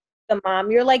 And you're the mom.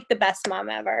 You're like the best mom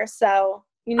ever. So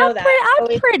you know that.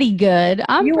 I'm pretty good.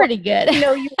 I'm pretty good. You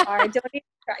know you are. Don't even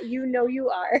try. You know you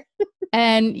are.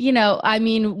 And, I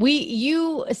mean,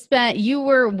 you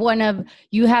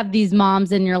have these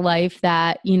moms in your life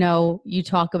that, you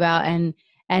talk about, and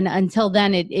until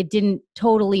then it didn't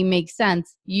totally make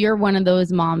sense. You're one of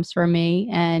those moms for me.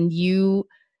 And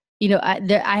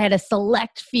I had a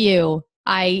select few.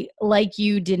 I, like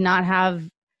you, did not have,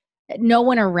 no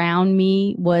one around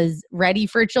me was ready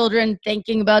for children,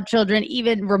 thinking about children,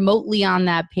 even remotely on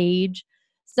that page.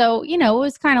 So, it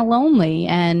was kind of lonely,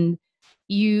 and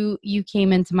you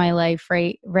came into my life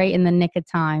right in the nick of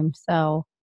time. So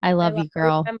I love you,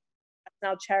 girl. Them, and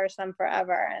I'll cherish them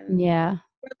forever. And Yeah.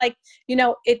 like,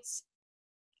 it's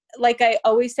like I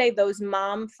always say, those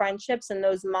mom friendships and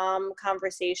those mom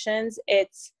conversations,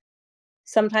 it's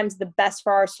sometimes the best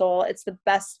for our soul. It's the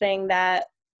best thing that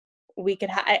we could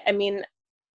have. I mean,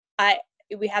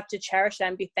 we have to cherish that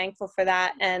and be thankful for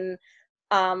that. And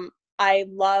I'm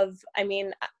going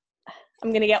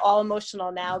to get all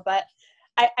emotional now, but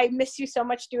I miss you so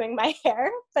much doing my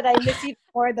hair, but I miss you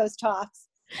more those talks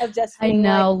of just being, I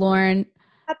know, like, Lauren.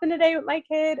 happened today with my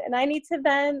kid and I need to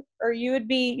vent, or you would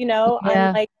be, Yeah.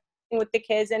 on, like, with the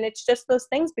kids. And it's just those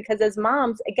things, because as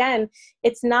moms, again,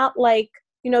 it's not like,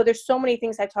 there's so many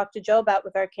things I talk to Joe about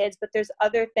with our kids, but there's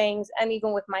other things, and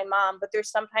even with my mom, but there's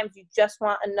sometimes you just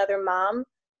want another mom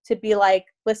to be like,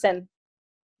 listen,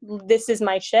 this is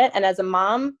my shit. And as a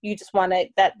mom, you just want to,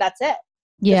 that's it.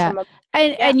 Yeah.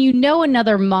 And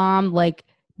another mom, like,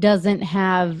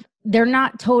 they're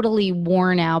not totally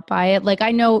worn out by it. Like,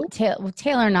 I know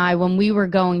Taylor and I, when we were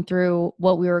going through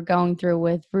what we were going through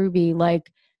with Ruby,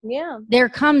 like, there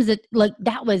comes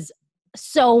that was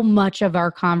so much of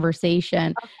our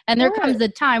conversation. And there comes a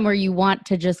time where you want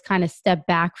to just kind of step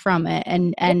back from it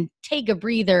and take a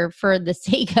breather for the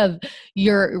sake of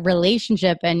your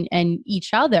relationship and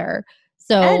each other.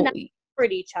 So, and not for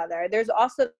each other. There's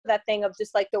also that thing of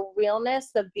just, like, the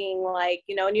realness of being, like,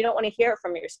 and you don't want to hear it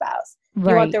from your spouse.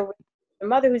 Right. You want the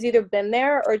mother who's either been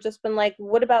there or just been like,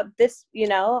 what about this,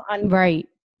 Right.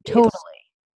 Totally.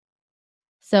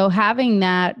 So having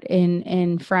that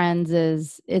in friends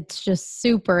it's just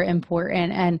super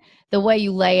important. And the way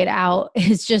you lay it out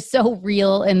is just so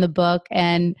real in the book.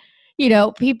 And,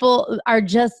 people are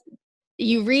just,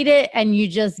 you read it and you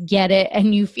just get it,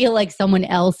 and you feel like someone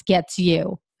else gets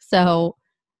you. So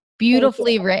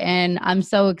beautifully written. I'm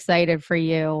so excited for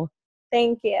you.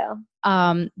 Thank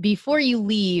you. Before you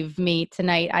leave me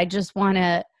tonight, I just want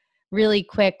to really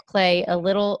quick play a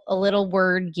little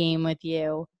word game with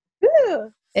you.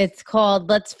 Ooh. It's called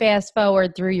Let's Fast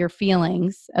Forward Through Your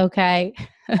Feelings. Okay.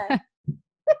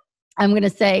 I'm going to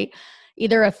say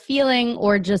either a feeling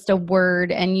or just a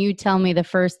word, and you tell me the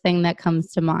first thing that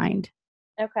comes to mind.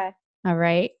 Okay. All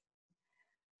right.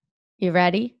 You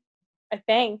ready? I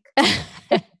think.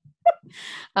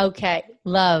 Okay.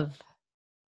 Love.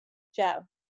 Joe.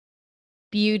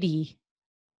 Beauty.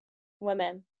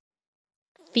 Women.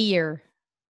 Fear.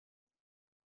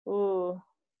 Ooh.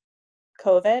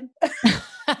 COVID.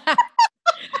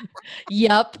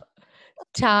 Yup.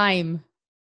 Time.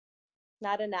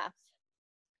 Not enough.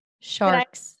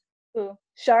 Sharks.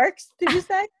 Sharks, did you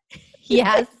say?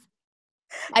 Yes.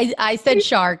 I said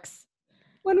sharks.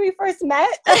 When we first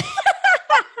met?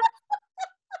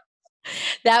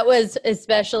 That was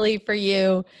especially for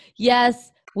you.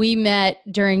 Yes, we met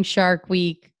during Shark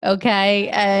Week, okay?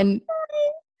 And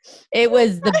it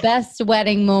was the best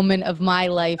wedding moment of my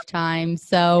lifetime.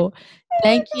 So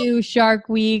thank you, Shark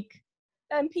Week.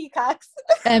 And peacocks.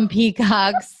 And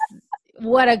peacocks.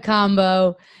 What a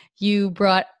combo. You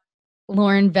brought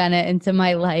Lauren Bennett into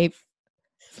my life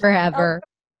forever.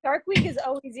 Shark Week is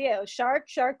always you. Shark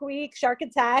Week, Shark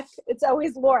Attack. It's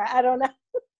always Laura. I don't know.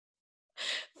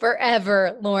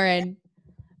 Forever, Lauren.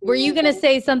 Were you going to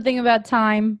say something about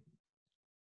time?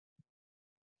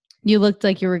 You looked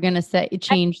like you were going to say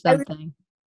change something.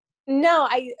 No,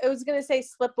 I was going to say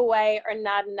slip away or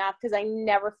not enough because I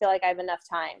never feel like I have enough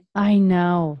time. I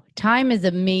know. Time is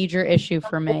a major issue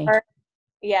for me.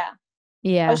 Yeah. I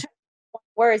Yeah. was trying to get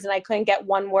words and I couldn't get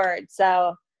one word.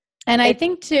 So, and I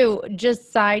think too,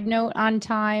 just side note on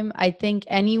time, I think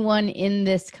anyone in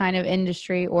this kind of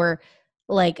industry or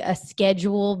like a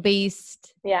schedule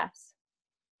based, yes,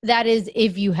 that is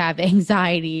if you have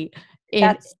anxiety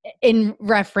in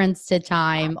reference to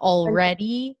time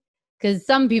already, because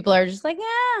some people are just like, yeah,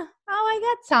 oh, I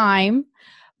got time.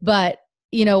 But,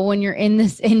 you know, when you're in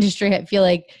this industry, I feel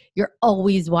like you're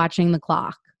always watching the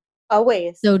clock.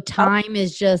 always. So time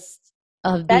is just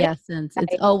of the essence.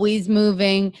 It's always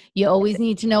moving. You always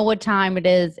need to know what time it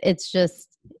is. It's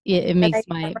just, it makes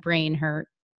my brain hurt.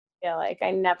 I feel like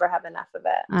I never have enough of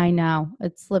it. I know.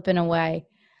 It's slipping away.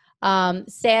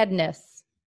 Sadness.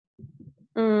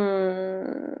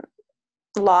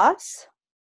 Loss.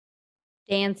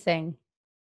 Dancing.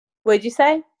 What'd you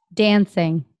say?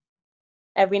 Dancing.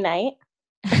 Every night.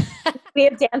 We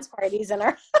have dance parties in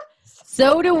our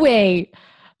So do we.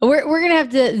 We're gonna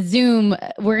have to Zoom.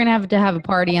 We're gonna have to have a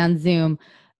party on Zoom.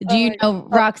 Do you know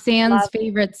Roxanne's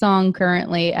favorite song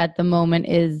currently at the moment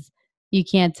is "You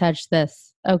Can't Touch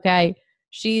This"? Okay,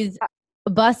 she's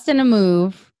busting a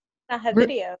move. I have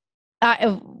video.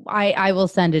 I will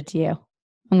send it to you.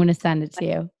 I'm gonna send it to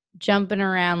you. Jumping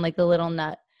around like a little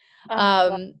nut.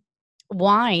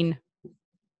 Wine.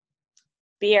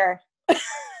 Beer.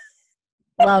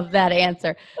 Love that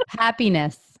answer.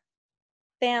 Happiness.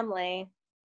 Family.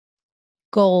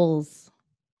 Goals.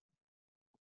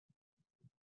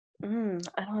 I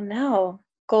don't know.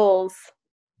 Goals.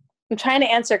 I'm trying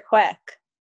to answer quick.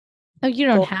 Oh, you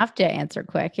don't have to answer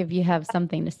quick if you have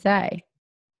something to say.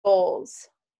 Goals.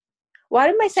 Why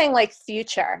am I saying like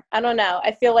future? I don't know.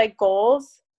 I feel like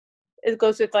goals, it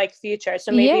goes with like future.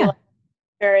 So maybe like,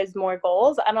 there is more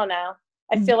goals. I don't know.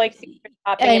 I feel like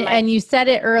and you said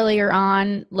it earlier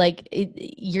on, like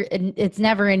it's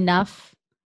never enough.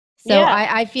 So yeah.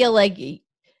 I feel like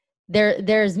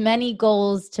there's many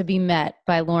goals to be met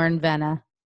by Lauren Venna,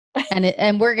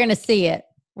 and we're gonna see it.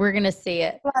 We're gonna see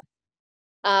it.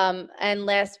 And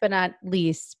last but not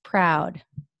least, proud.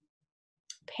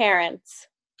 Parents.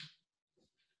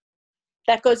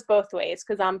 That goes both ways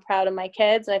because I'm proud of my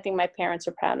kids, and I think my parents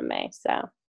are proud of me. So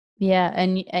yeah,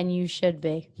 and you should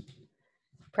be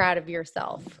proud of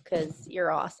yourself because you're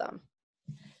awesome.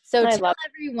 So tell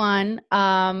everyone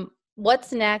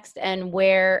what's next and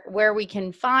where we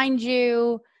can find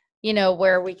you, you know,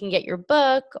 where we can get your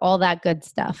book, all that good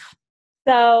stuff.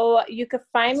 So you could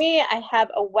find me. I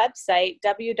have a website,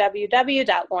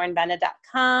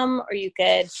 www.laurenvenna.com, or you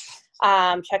could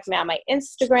check me out on my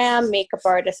Instagram,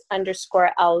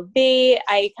 makeupartist_LV.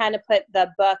 I kind of put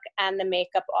the book and the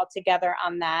makeup all together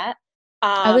on that.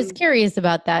 I was curious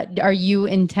about that. Are you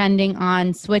intending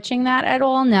on switching that at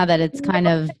all now that it's kind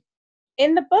of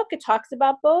in the book? It talks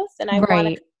about both, and I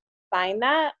want to find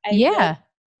that. Yeah,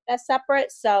 that's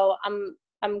separate. So I'm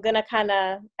gonna kind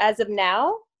of, as of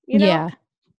now, you know,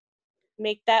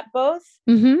 make that both.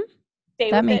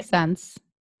 That makes sense.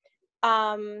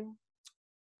 And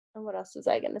what else was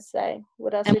I gonna say?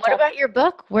 What else? And what about your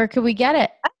book? Where could we get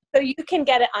it? So you can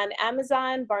get it on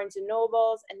Amazon, Barnes and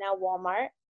Nobles, and now Walmart.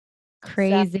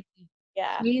 Crazy. So,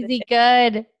 yeah. Crazy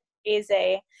good.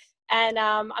 Easy. And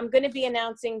I'm going to be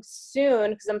announcing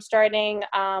soon because I'm starting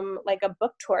like a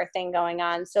book tour thing going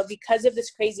on. So because of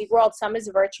this crazy world, some is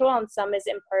virtual and some is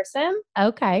in person.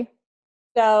 Okay.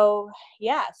 So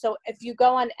yeah. So if you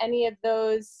go on any of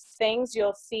those things,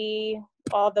 you'll see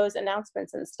all those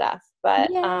announcements and stuff. But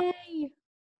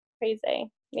crazy.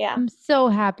 Yeah. I'm so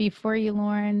happy for you,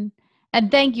 Lauren.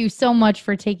 And thank you so much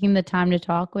for taking the time to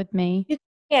talk with me.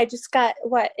 Yeah, I just got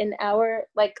an hour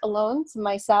like alone to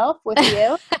myself with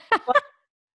you.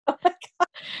 Oh my God.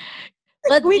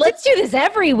 Let's do this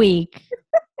every week.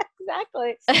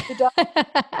 Exactly.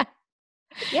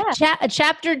 Yeah.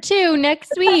 Chapter 2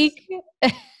 next week.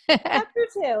 Chapter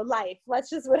 2, life. Let's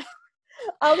just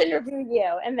I'll interview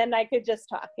you and then I could just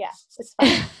talk. Yeah, it's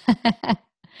fine.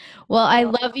 Well, I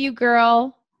love you,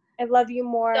 girl. I love you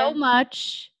more. So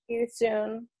much. See you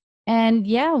soon. And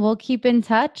yeah, we'll keep in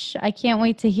touch. I can't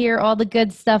wait to hear all the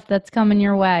good stuff that's coming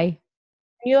your way.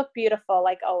 You look beautiful,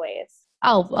 like always.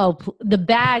 Oh, the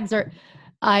bags are.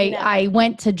 I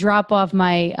went to drop off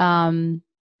my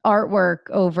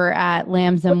artwork over at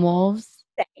Lambs and Wolves.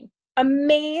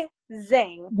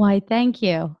 Amazing. Why? Thank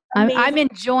you. I'm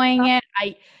enjoying it.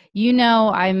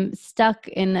 I'm stuck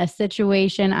in a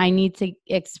situation. I need to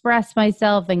express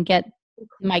myself and get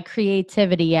my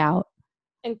creativity out.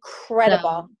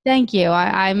 Incredible. So, thank you.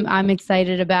 I'm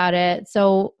excited about it.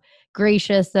 So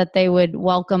gracious that they would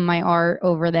welcome my art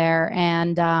over there.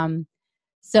 And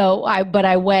but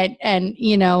I went, and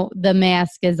the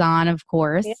mask is on, of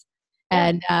course. Yeah.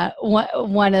 And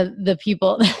one of the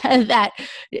people that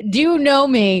do know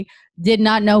me did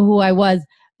not know who I was.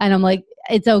 And I'm like,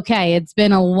 it's okay. It's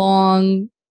been a long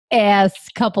ass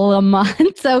couple of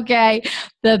months. Okay.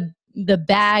 The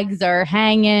bags are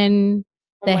hanging.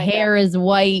 Oh The my hair God. is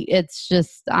white. It's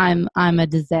just I'm a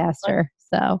disaster.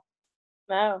 So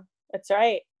No, that's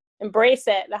right. Embrace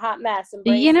it. The hot mess. you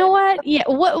Embrace know it. what? Yeah.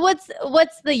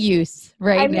 What's the use I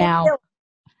right mean, now?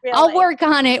 really, I'll really, work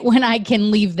on it when I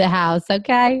can leave the house.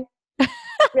 Okay.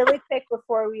 really quick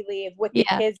before we leave, with the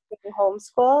Yeah. kids being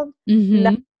homeschooled, no,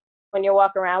 Mm-hmm. when you're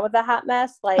walking around with a hot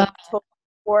mess, like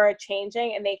or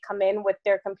changing, and they come in with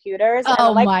their computers, and Oh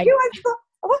I'm like, my. you are so,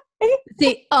 what?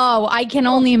 See, I can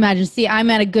only imagine. See, I'm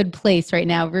at a good place right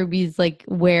now. Ruby's like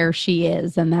where she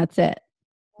is, and that's it.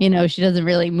 She doesn't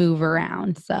really move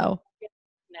around. So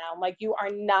Now, I'm like, you are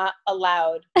not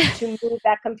allowed to move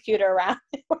that computer around.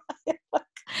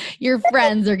 your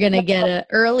friends are going to get an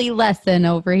early lesson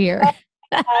over here.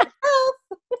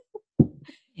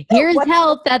 Here's What?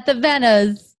 health at the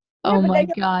Venas. Yeah, Oh but my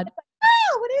then God.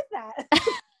 oh, what is that?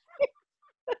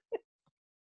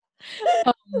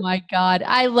 Oh my God.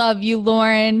 I love you,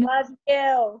 Lauren. Love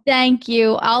you. Thank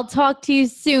you. I'll talk to you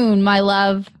soon, my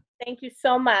love. Thank you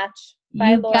so much.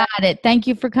 Bye, You Laura. got it. Thank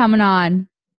you for coming on.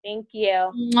 Thank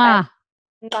you. Bye. Mwah.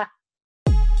 Mwah.